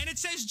 And it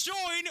says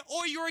join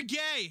or you're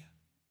gay.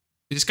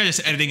 Is this guy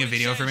just editing a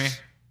video for me?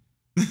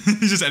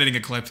 He's just editing a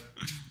clip.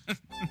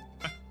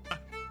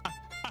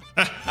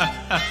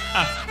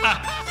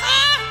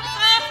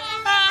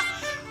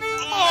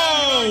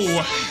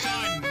 Oh!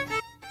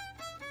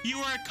 You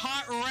are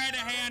caught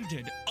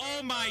red-handed.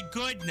 Oh my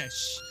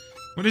goodness.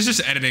 What is this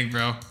editing,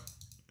 bro?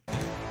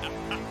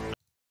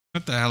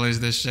 What the hell is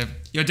this shit?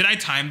 Yo, did I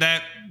time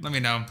that? Let me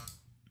know.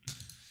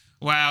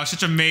 Wow,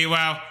 such a mate.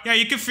 Wow. Yeah,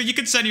 you can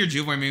send your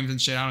Jewboi memes and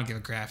shit. I don't give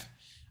a crap.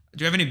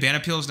 Do we have any ban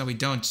appeals? No, we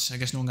don't. I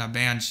guess no one got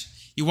bans.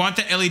 You want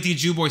the LED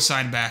Jewboi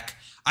sign back?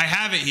 I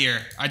have it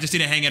here. I just need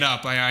to hang it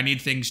up. I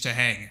need things to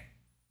hang.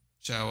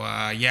 So,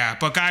 yeah.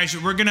 But guys,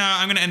 I'm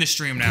gonna end the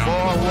stream now.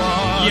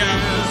 Yeah.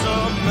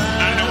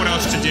 I don't know what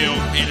else to do.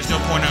 And there's no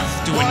point of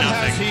doing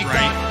nothing,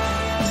 right?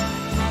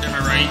 Am I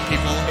right,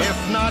 people?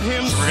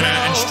 So we're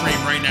gonna end stream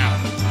right now.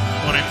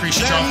 But I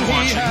appreciate y'all for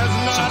watching.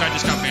 Some guy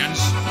just got bans.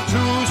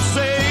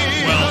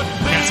 Well,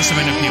 that's just some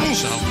end up new,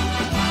 so.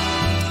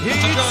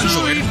 Hope y'all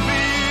enjoyed.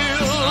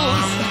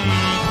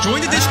 Join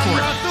the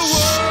Discord.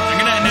 I'm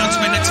gonna announce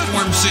my next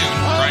form soon,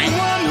 right?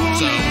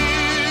 So,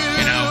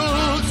 you know.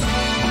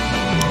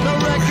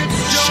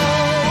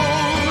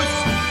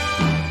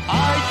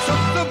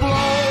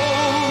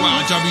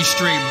 Wow, W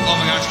stream. Oh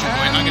my gosh,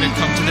 Jewboi. I'm gonna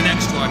come to the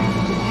next one.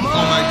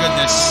 Oh my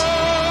goodness.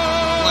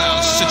 Wow,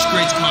 such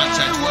great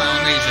content.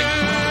 Wow, amazing.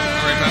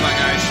 Alright, bye-bye,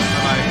 guys.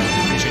 Bye-bye.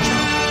 Appreciate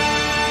y'all.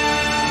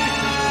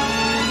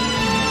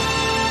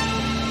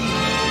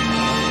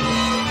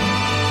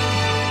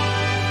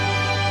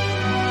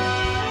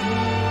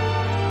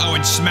 Oh,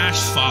 and smash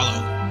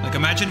follow. Like,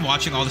 imagine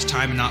watching all this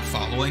time and not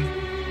following.